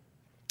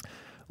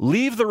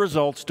 Leave the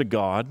results to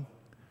God,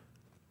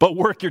 but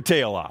work your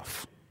tail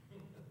off.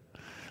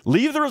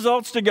 Leave the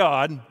results to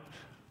God,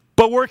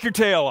 but work your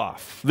tail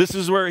off. This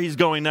is where he's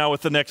going now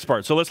with the next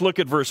part. So let's look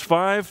at verse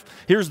 5.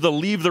 Here's the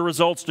leave the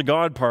results to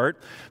God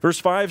part. Verse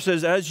 5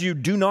 says, as you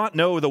do not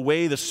know the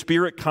way the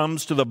Spirit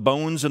comes to the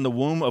bones in the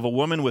womb of a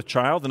woman with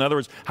child, in other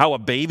words, how a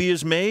baby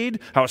is made,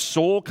 how a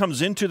soul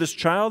comes into this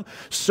child,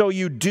 so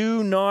you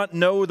do not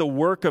know the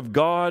work of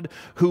God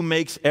who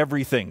makes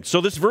everything. So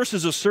this verse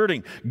is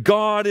asserting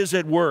God is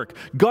at work.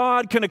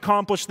 God can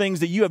accomplish things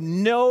that you have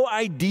no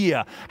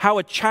idea. How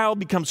a child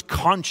becomes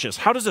conscious.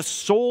 How does a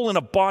soul and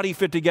a body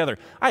fit together?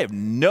 I have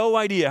no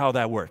idea how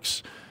that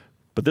works.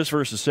 But this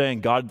verse is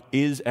saying God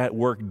is at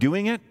work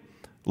doing it.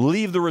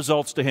 Leave the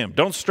results to him.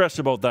 Don't stress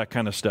about that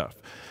kind of stuff.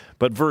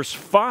 But verse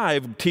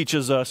 5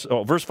 teaches us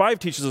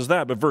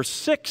that, but verse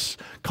 6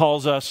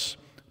 calls us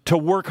to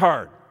work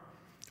hard,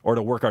 or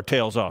to work our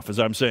tails off, as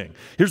I'm saying.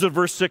 Here's what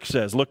verse 6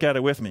 says. Look at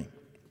it with me.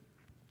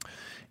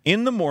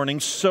 In the morning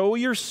sow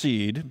your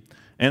seed,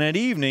 and at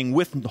evening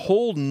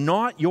withhold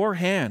not your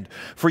hand,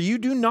 for you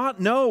do not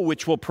know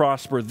which will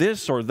prosper,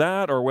 this or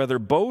that, or whether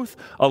both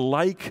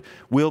alike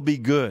will be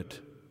good.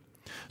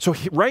 So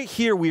right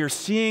here we are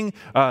seeing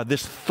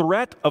this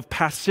threat of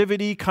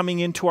passivity coming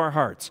into our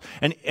hearts.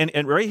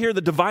 And right here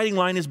the dividing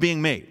line is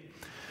being made.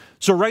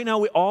 So right now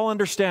we all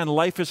understand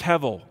life is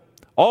hevel.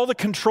 All the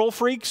control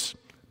freaks,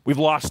 we've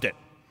lost it.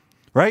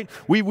 Right?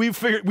 We've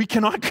figured we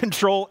cannot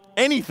control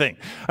anything.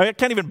 I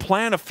can't even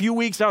plan a few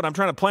weeks out. I'm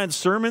trying to plan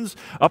sermons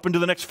up into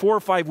the next 4 or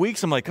 5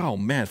 weeks. I'm like, oh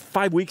man,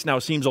 5 weeks now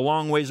seems a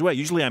long ways away.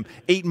 Usually I'm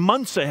 8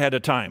 months ahead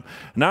of time.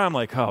 Now I'm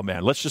like, oh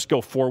man, let's just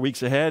go 4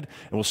 weeks ahead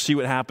and we'll see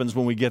what happens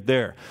when we get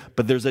there.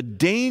 But there's a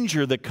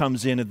danger that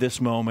comes in at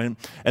this moment.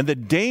 And the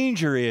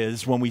danger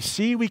is when we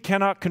see we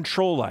cannot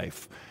control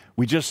life,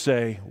 we just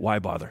say, why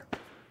bother?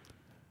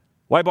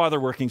 Why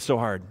bother working so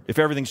hard if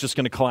everything's just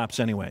going to collapse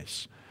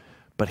anyways?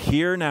 But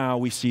here now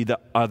we see the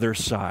other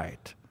side.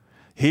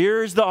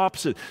 Here's the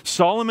opposite.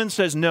 Solomon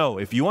says, no,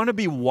 if you want to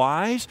be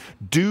wise,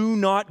 do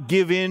not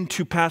give in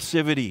to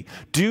passivity.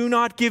 Do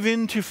not give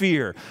in to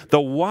fear. The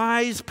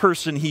wise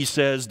person, he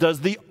says, does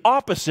the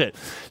opposite.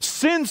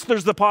 Since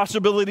there's the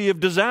possibility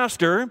of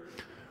disaster,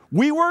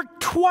 we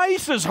work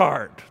twice as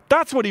hard.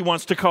 That's what he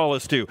wants to call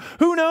us to.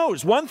 Who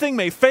knows? One thing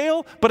may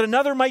fail, but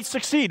another might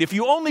succeed. If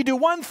you only do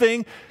one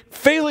thing,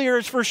 failure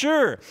is for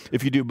sure.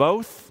 If you do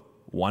both,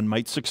 one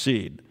might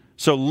succeed.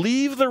 So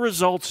leave the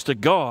results to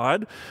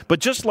God, but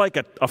just like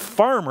a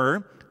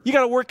farmer, you got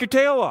to work your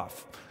tail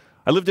off.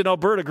 I lived in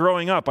Alberta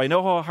growing up. I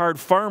know how hard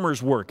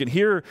farmers work. And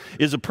here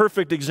is a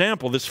perfect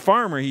example. This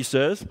farmer, he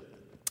says,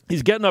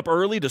 he's getting up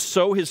early to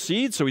sow his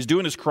seed, so he's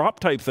doing his crop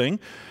type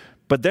thing.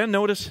 But then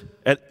notice,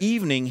 at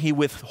evening, he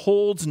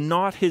withholds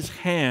not his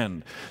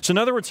hand. So in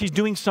other words, he's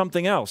doing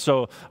something else.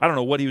 So I don't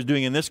know what he was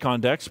doing in this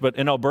context, but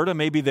in Alberta,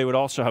 maybe they would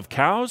also have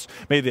cows,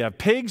 maybe they have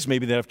pigs,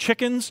 maybe they have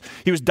chickens.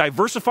 He was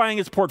diversifying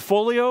his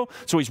portfolio,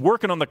 so he's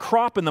working on the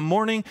crop in the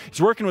morning,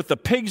 he's working with the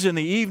pigs in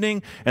the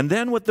evening, and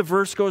then what the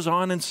verse goes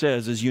on and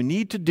says is you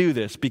need to do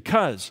this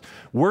because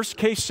worst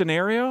case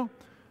scenario,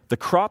 the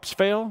crops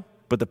fail,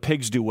 but the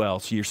pigs do well,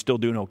 so you're still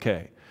doing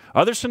okay.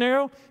 Other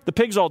scenario, the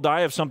pigs all die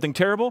of something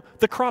terrible,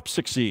 the crops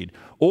succeed.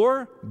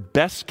 Or,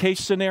 best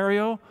case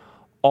scenario,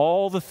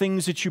 all the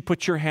things that you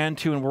put your hand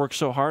to and work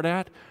so hard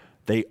at,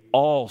 they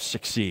all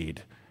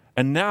succeed.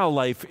 And now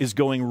life is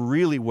going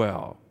really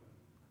well.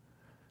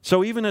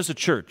 So even as a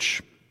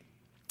church,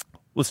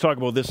 let's talk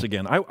about this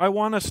again. I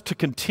want us to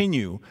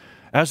continue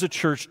as a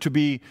church to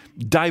be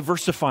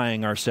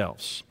diversifying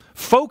ourselves.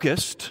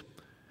 Focused,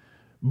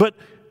 but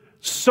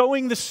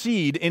sowing the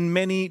seed in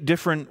many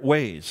different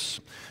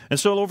ways. And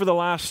so over the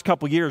last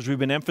couple of years, we've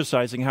been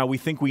emphasizing how we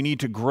think we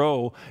need to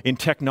grow in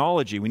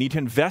technology. We need to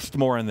invest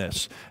more in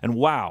this. And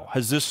wow,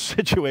 has this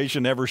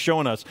situation ever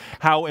shown us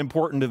how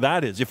important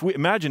that is?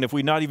 Imagine if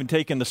we'd not even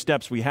taken the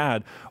steps we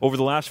had over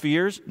the last few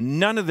years,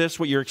 none of this,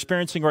 what you're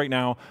experiencing right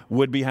now,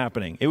 would be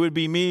happening. It would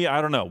be me,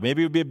 I don't know,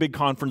 maybe it would be a big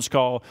conference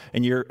call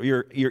and your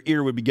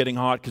ear would be getting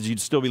hot because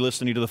you'd still be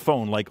listening to the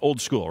phone like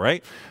old school,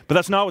 right? But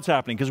that's not what's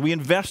happening because we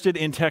invested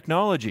in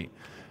technology.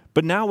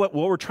 But now what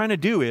we're trying to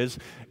do is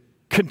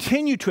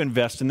continue to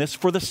invest in this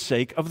for the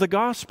sake of the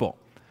gospel.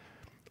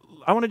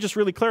 I want to just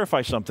really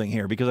clarify something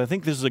here because I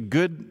think this is a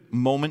good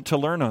moment to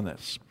learn on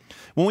this.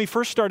 When we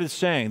first started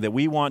saying that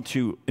we want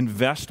to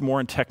invest more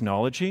in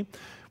technology,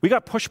 we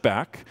got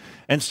pushback,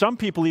 and some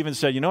people even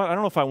said, you know what, I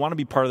don't know if I want to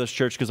be part of this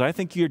church because I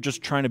think you're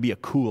just trying to be a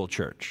cool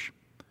church.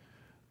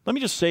 Let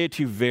me just say it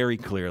to you very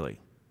clearly.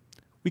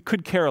 We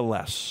could care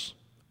less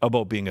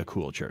about being a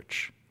cool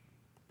church.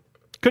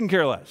 Couldn't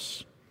care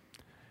less.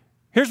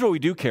 Here's what we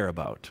do care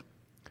about.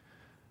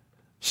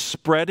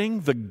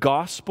 Spreading the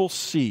gospel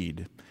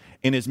seed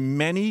in as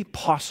many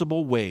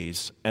possible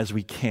ways as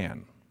we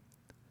can.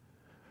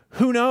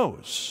 Who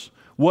knows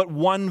what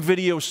one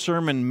video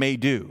sermon may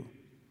do?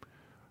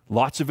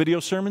 Lots of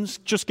video sermons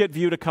just get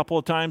viewed a couple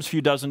of times,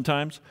 few dozen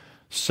times.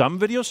 Some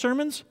video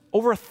sermons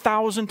over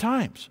 1,000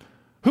 times.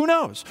 Who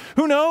knows?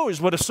 Who knows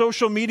what a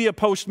social media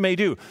post may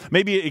do?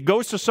 Maybe it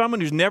goes to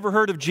someone who's never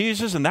heard of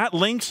Jesus, and that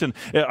links, and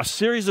a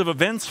series of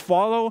events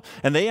follow,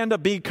 and they end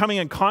up coming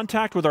in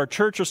contact with our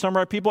church or some of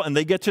our people, and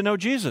they get to know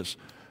Jesus.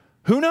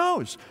 Who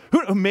knows?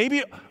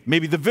 Maybe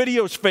the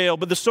videos fail,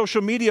 but the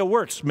social media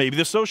works. Maybe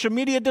the social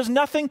media does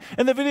nothing,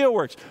 and the video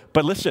works.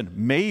 But listen,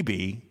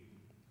 maybe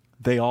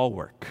they all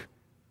work.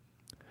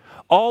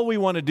 All we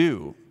want to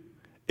do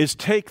is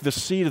take the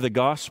seed of the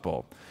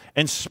gospel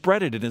and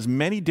spread it in as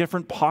many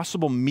different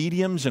possible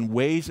mediums and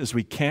ways as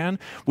we can.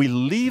 We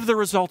leave the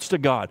results to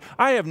God.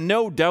 I have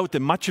no doubt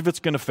that much of it's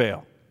going to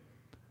fail.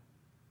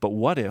 But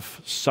what if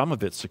some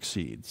of it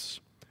succeeds?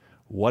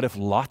 What if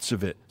lots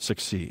of it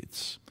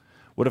succeeds?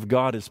 What if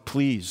God is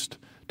pleased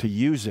to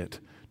use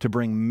it to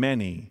bring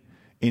many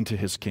into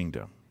his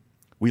kingdom?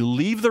 We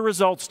leave the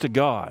results to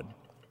God,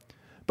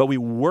 but we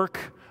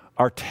work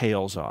our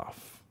tails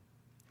off.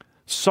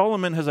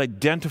 Solomon has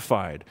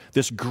identified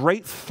this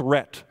great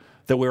threat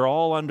that we're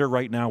all under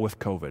right now with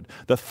COVID.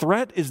 The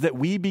threat is that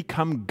we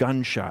become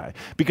gun shy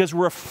because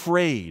we're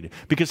afraid,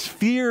 because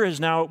fear has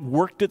now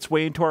worked its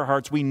way into our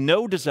hearts. We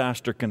know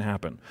disaster can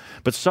happen.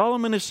 But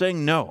Solomon is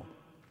saying, no,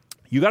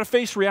 you got to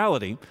face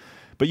reality,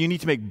 but you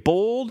need to make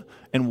bold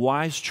and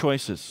wise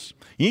choices.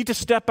 You need to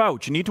step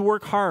out. You need to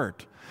work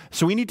hard.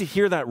 So we need to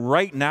hear that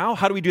right now.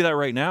 How do we do that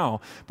right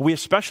now? But we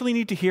especially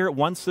need to hear it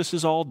once this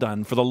is all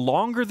done. For the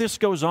longer this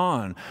goes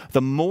on,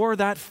 the more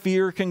that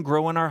fear can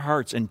grow in our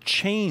hearts and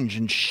change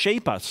and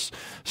shape us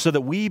so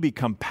that we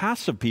become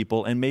passive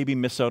people and maybe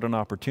miss out on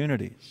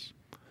opportunities.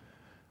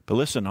 But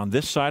listen, on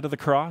this side of the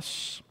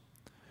cross,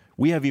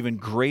 we have even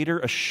greater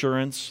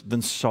assurance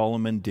than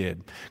Solomon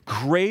did.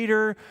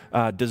 Greater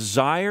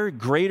desire,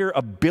 greater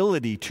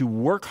ability to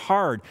work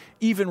hard,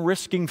 even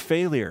risking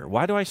failure.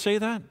 Why do I say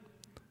that?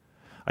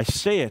 I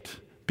say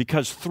it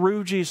because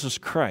through Jesus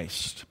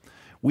Christ,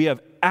 we have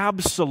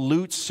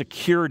absolute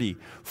security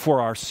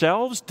for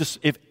ourselves.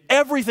 If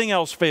everything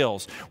else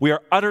fails, we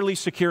are utterly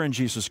secure in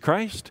Jesus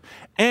Christ.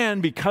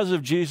 And because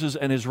of Jesus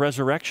and his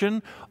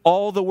resurrection,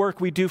 all the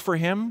work we do for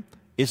him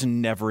is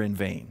never in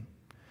vain.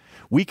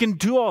 We can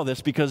do all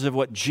this because of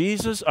what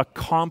Jesus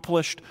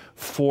accomplished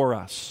for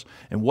us.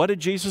 And what did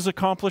Jesus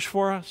accomplish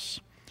for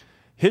us?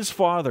 His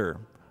Father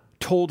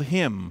told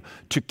him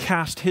to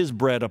cast his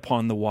bread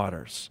upon the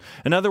waters.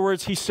 In other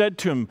words, he said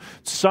to him,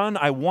 son,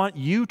 I want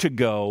you to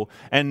go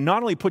and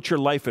not only put your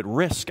life at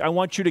risk, I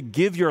want you to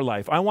give your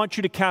life. I want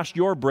you to cast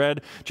your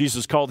bread,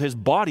 Jesus called his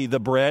body the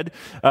bread,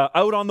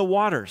 out on the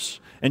waters.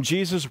 And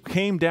Jesus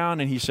came down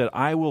and he said,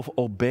 I will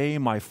obey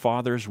my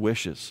Father's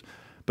wishes.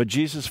 But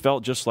Jesus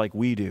felt just like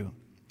we do.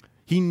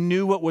 He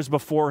knew what was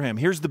before him.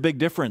 Here's the big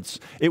difference.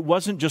 It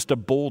wasn't just a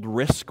bold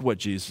risk what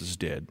Jesus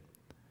did.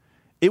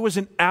 It was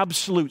an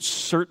absolute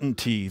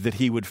certainty that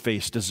he would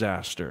face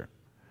disaster.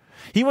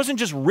 He wasn't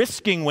just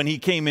risking when he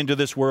came into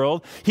this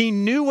world. He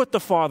knew what the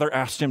Father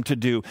asked him to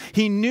do.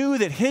 He knew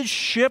that his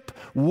ship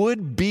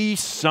would be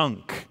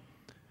sunk.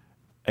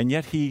 And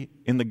yet he,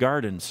 in the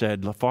garden,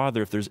 said,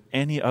 Father, if there's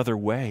any other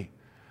way,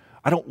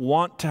 I don't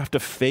want to have to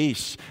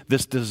face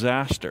this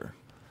disaster.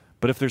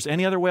 But if there's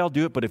any other way, I'll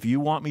do it. But if you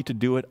want me to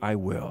do it, I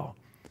will.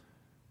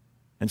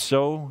 And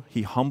so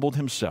he humbled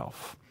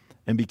himself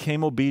and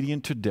became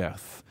obedient to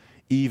death,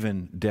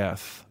 even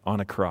death on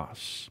a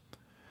cross.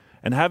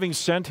 And having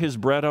sent his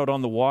bread out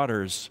on the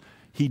waters,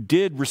 he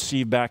did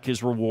receive back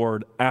his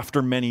reward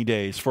after many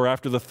days. For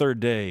after the third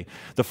day,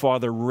 the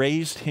Father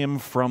raised him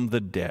from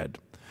the dead.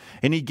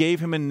 And he gave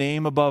him a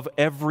name above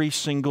every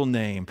single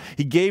name.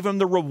 He gave him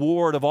the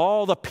reward of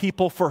all the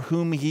people for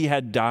whom he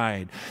had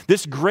died.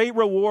 This great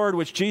reward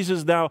which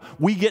Jesus now,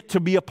 we get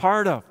to be a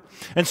part of.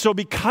 And so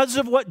because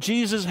of what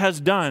Jesus has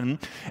done,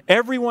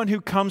 everyone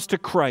who comes to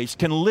Christ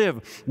can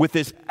live with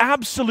this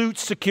absolute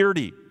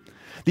security.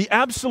 The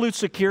absolute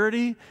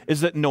security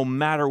is that no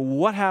matter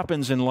what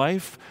happens in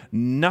life,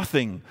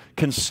 nothing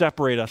can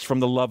separate us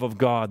from the love of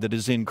God that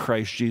is in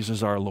Christ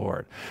Jesus our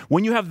Lord.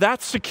 When you have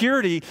that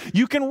security,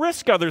 you can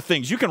risk other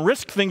things. You can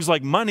risk things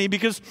like money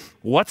because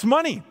what's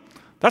money?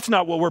 That's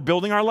not what we're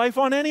building our life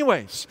on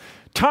anyways.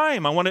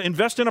 Time, I want to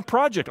invest in a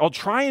project. I'll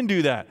try and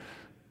do that.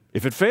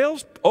 If it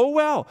fails, oh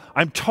well,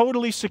 I'm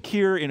totally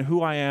secure in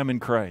who I am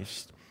in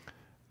Christ.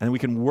 And we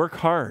can work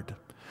hard,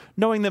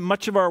 knowing that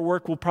much of our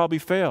work will probably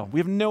fail. We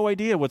have no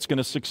idea what's going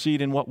to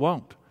succeed and what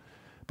won't.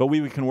 But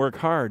we can work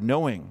hard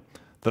knowing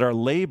that our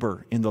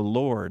labor in the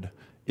Lord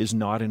is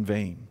not in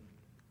vain.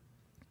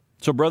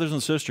 So brothers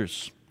and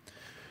sisters,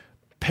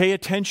 pay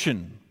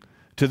attention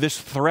to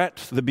this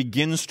threat that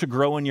begins to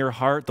grow in your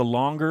heart the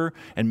longer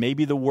and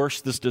maybe the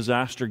worse this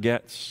disaster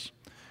gets.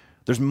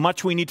 There's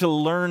much we need to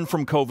learn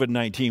from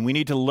COVID-19. We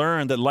need to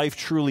learn that life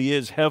truly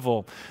is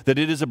hevel, that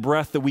it is a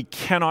breath that we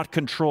cannot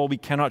control, we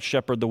cannot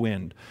shepherd the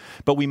wind.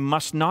 But we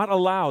must not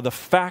allow the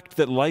fact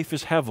that life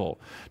is hevel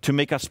to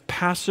make us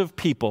passive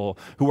people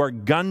who are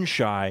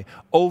gun-shy,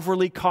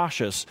 overly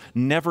cautious,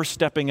 never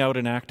stepping out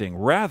and acting.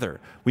 Rather,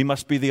 we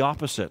must be the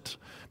opposite.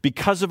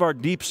 Because of our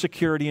deep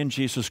security in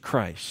Jesus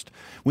Christ,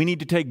 we need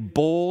to take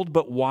bold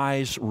but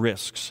wise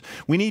risks.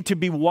 We need to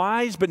be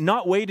wise but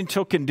not wait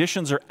until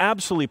conditions are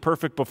absolutely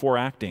perfect before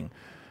acting.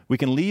 We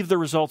can leave the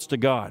results to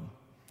God,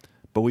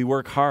 but we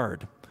work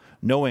hard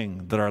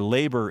knowing that our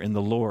labor in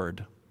the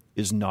Lord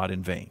is not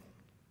in vain.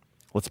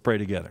 Let's pray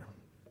together.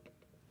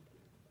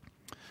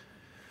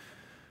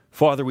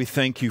 Father, we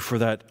thank you for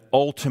that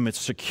ultimate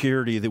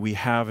security that we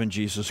have in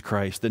Jesus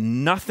Christ, that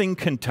nothing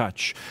can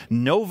touch,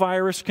 no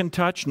virus can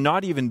touch,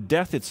 not even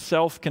death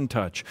itself can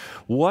touch.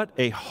 What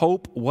a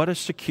hope, what a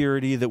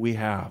security that we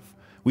have.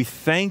 We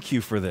thank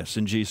you for this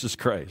in Jesus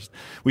Christ.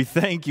 We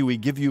thank you, we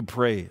give you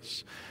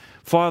praise.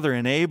 Father,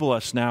 enable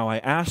us now. I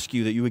ask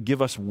you that you would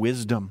give us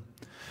wisdom.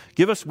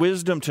 Give us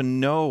wisdom to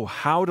know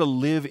how to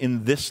live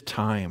in this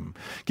time.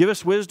 Give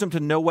us wisdom to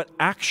know what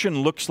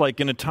action looks like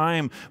in a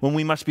time when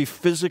we must be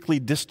physically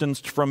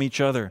distanced from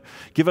each other.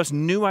 Give us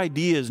new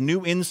ideas,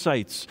 new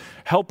insights.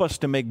 Help us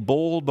to make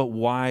bold but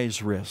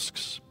wise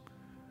risks.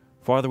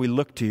 Father, we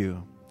look to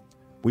you.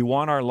 We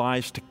want our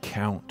lives to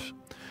count.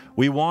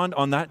 We want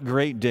on that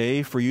great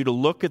day for you to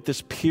look at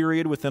this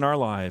period within our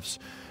lives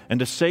and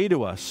to say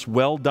to us,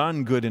 well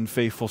done, good and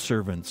faithful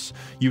servants.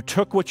 You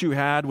took what you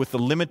had with the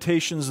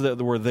limitations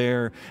that were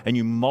there and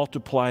you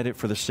multiplied it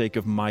for the sake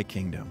of my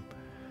kingdom.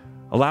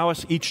 Allow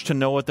us each to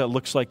know what that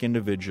looks like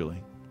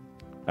individually,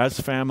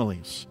 as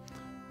families,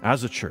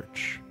 as a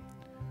church.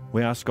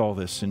 We ask all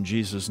this in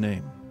Jesus'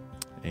 name.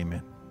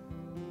 Amen.